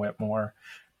Cam Whitmore.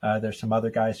 There's some other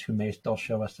guys who may still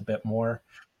show us a bit more.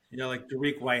 Like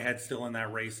Dariq Whitehead still in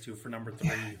that race too for number 3.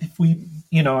 If we,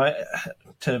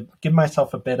 to give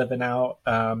myself a bit of an out,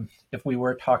 if we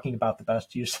were talking about the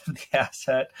best use of the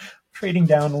asset, trading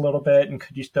down a little bit, and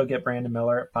could you still get Brandon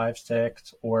Miller at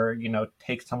 5'6", or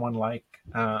take someone like,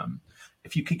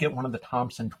 if you could get one of the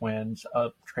Thompson twins,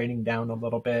 trading down a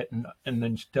little bit, and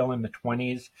then still in the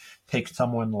 20s, take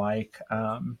someone like,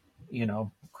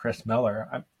 Chris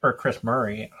Miller or Chris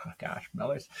Murray. Oh gosh,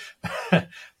 Miller's,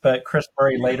 but Chris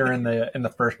Murray later in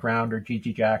the first round, or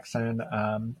Gigi Jackson.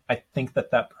 I think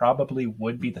that probably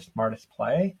would be the smartest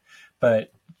play,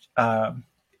 but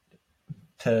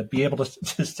to be able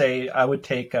to say I would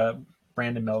take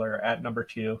Brandon Miller at number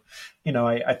 2,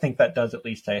 I think that does at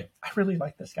least say I really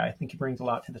like this guy. I think he brings a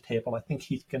lot to the table. I think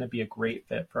he's going to be a great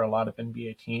fit for a lot of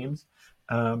NBA teams,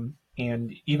 and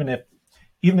even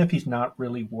if he's not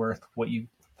really worth what you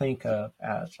think of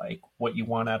as like what you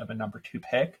want out of a number 2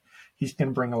 pick, he's going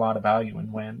to bring a lot of value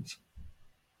in wins.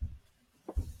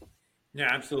 Yeah,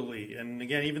 absolutely. And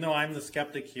again, even though I'm the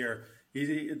skeptic here,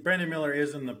 Brandon Miller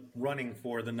is in the running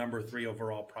for the number 3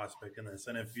 overall prospect in this.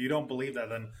 And if you don't believe that,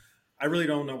 then I really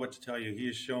don't know what to tell you. He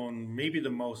has shown maybe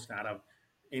the most out of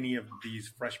any of these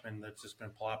freshmen that's just been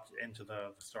plopped into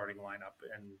the starting lineup.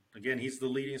 And again, he's the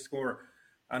leading scorer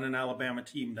on an Alabama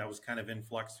team that was kind of in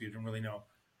flux. You didn't really know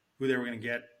who they were going to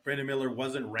get. Brandon Miller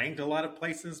wasn't ranked a lot of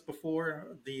places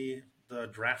before the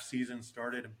draft season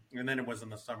started. And then it was in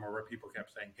the summer where people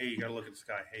kept saying, hey, you got to look at this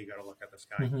guy. Hey, you got to look at this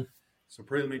guy. Mm-hmm.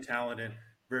 Supremely talented,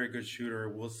 very good shooter.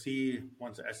 We'll see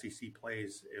once the SEC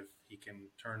plays if he can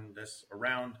turn this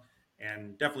around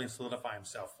and definitely solidify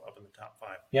himself up in the top 5.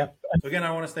 Yeah. So again,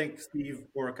 I want to thank Steve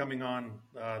for coming on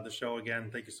the show again.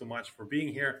 Thank you so much for being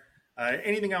here.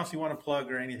 Anything else you want to plug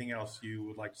or anything else you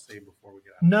would like to say before we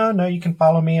get out? No, you can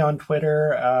follow me on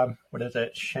Twitter. What is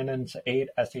it? Shinons8,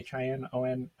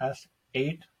 SHINONS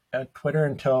 8 at Twitter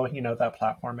until, that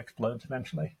platform explodes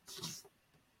eventually.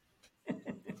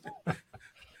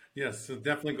 Yes, so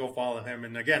definitely go follow him.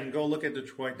 And again, go look at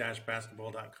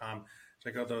Detroit-basketball.com.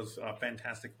 Check out those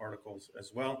fantastic articles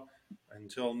as well.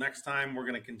 Until next time, we're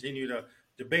going to continue to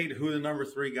debate who the number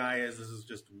 3 guy is. This is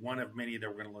just one of many that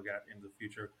we're going to look at in the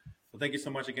future. So thank you so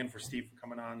much again for Steve for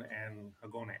coming on, and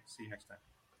Hagone. See you next time.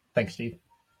 Thanks, Steve.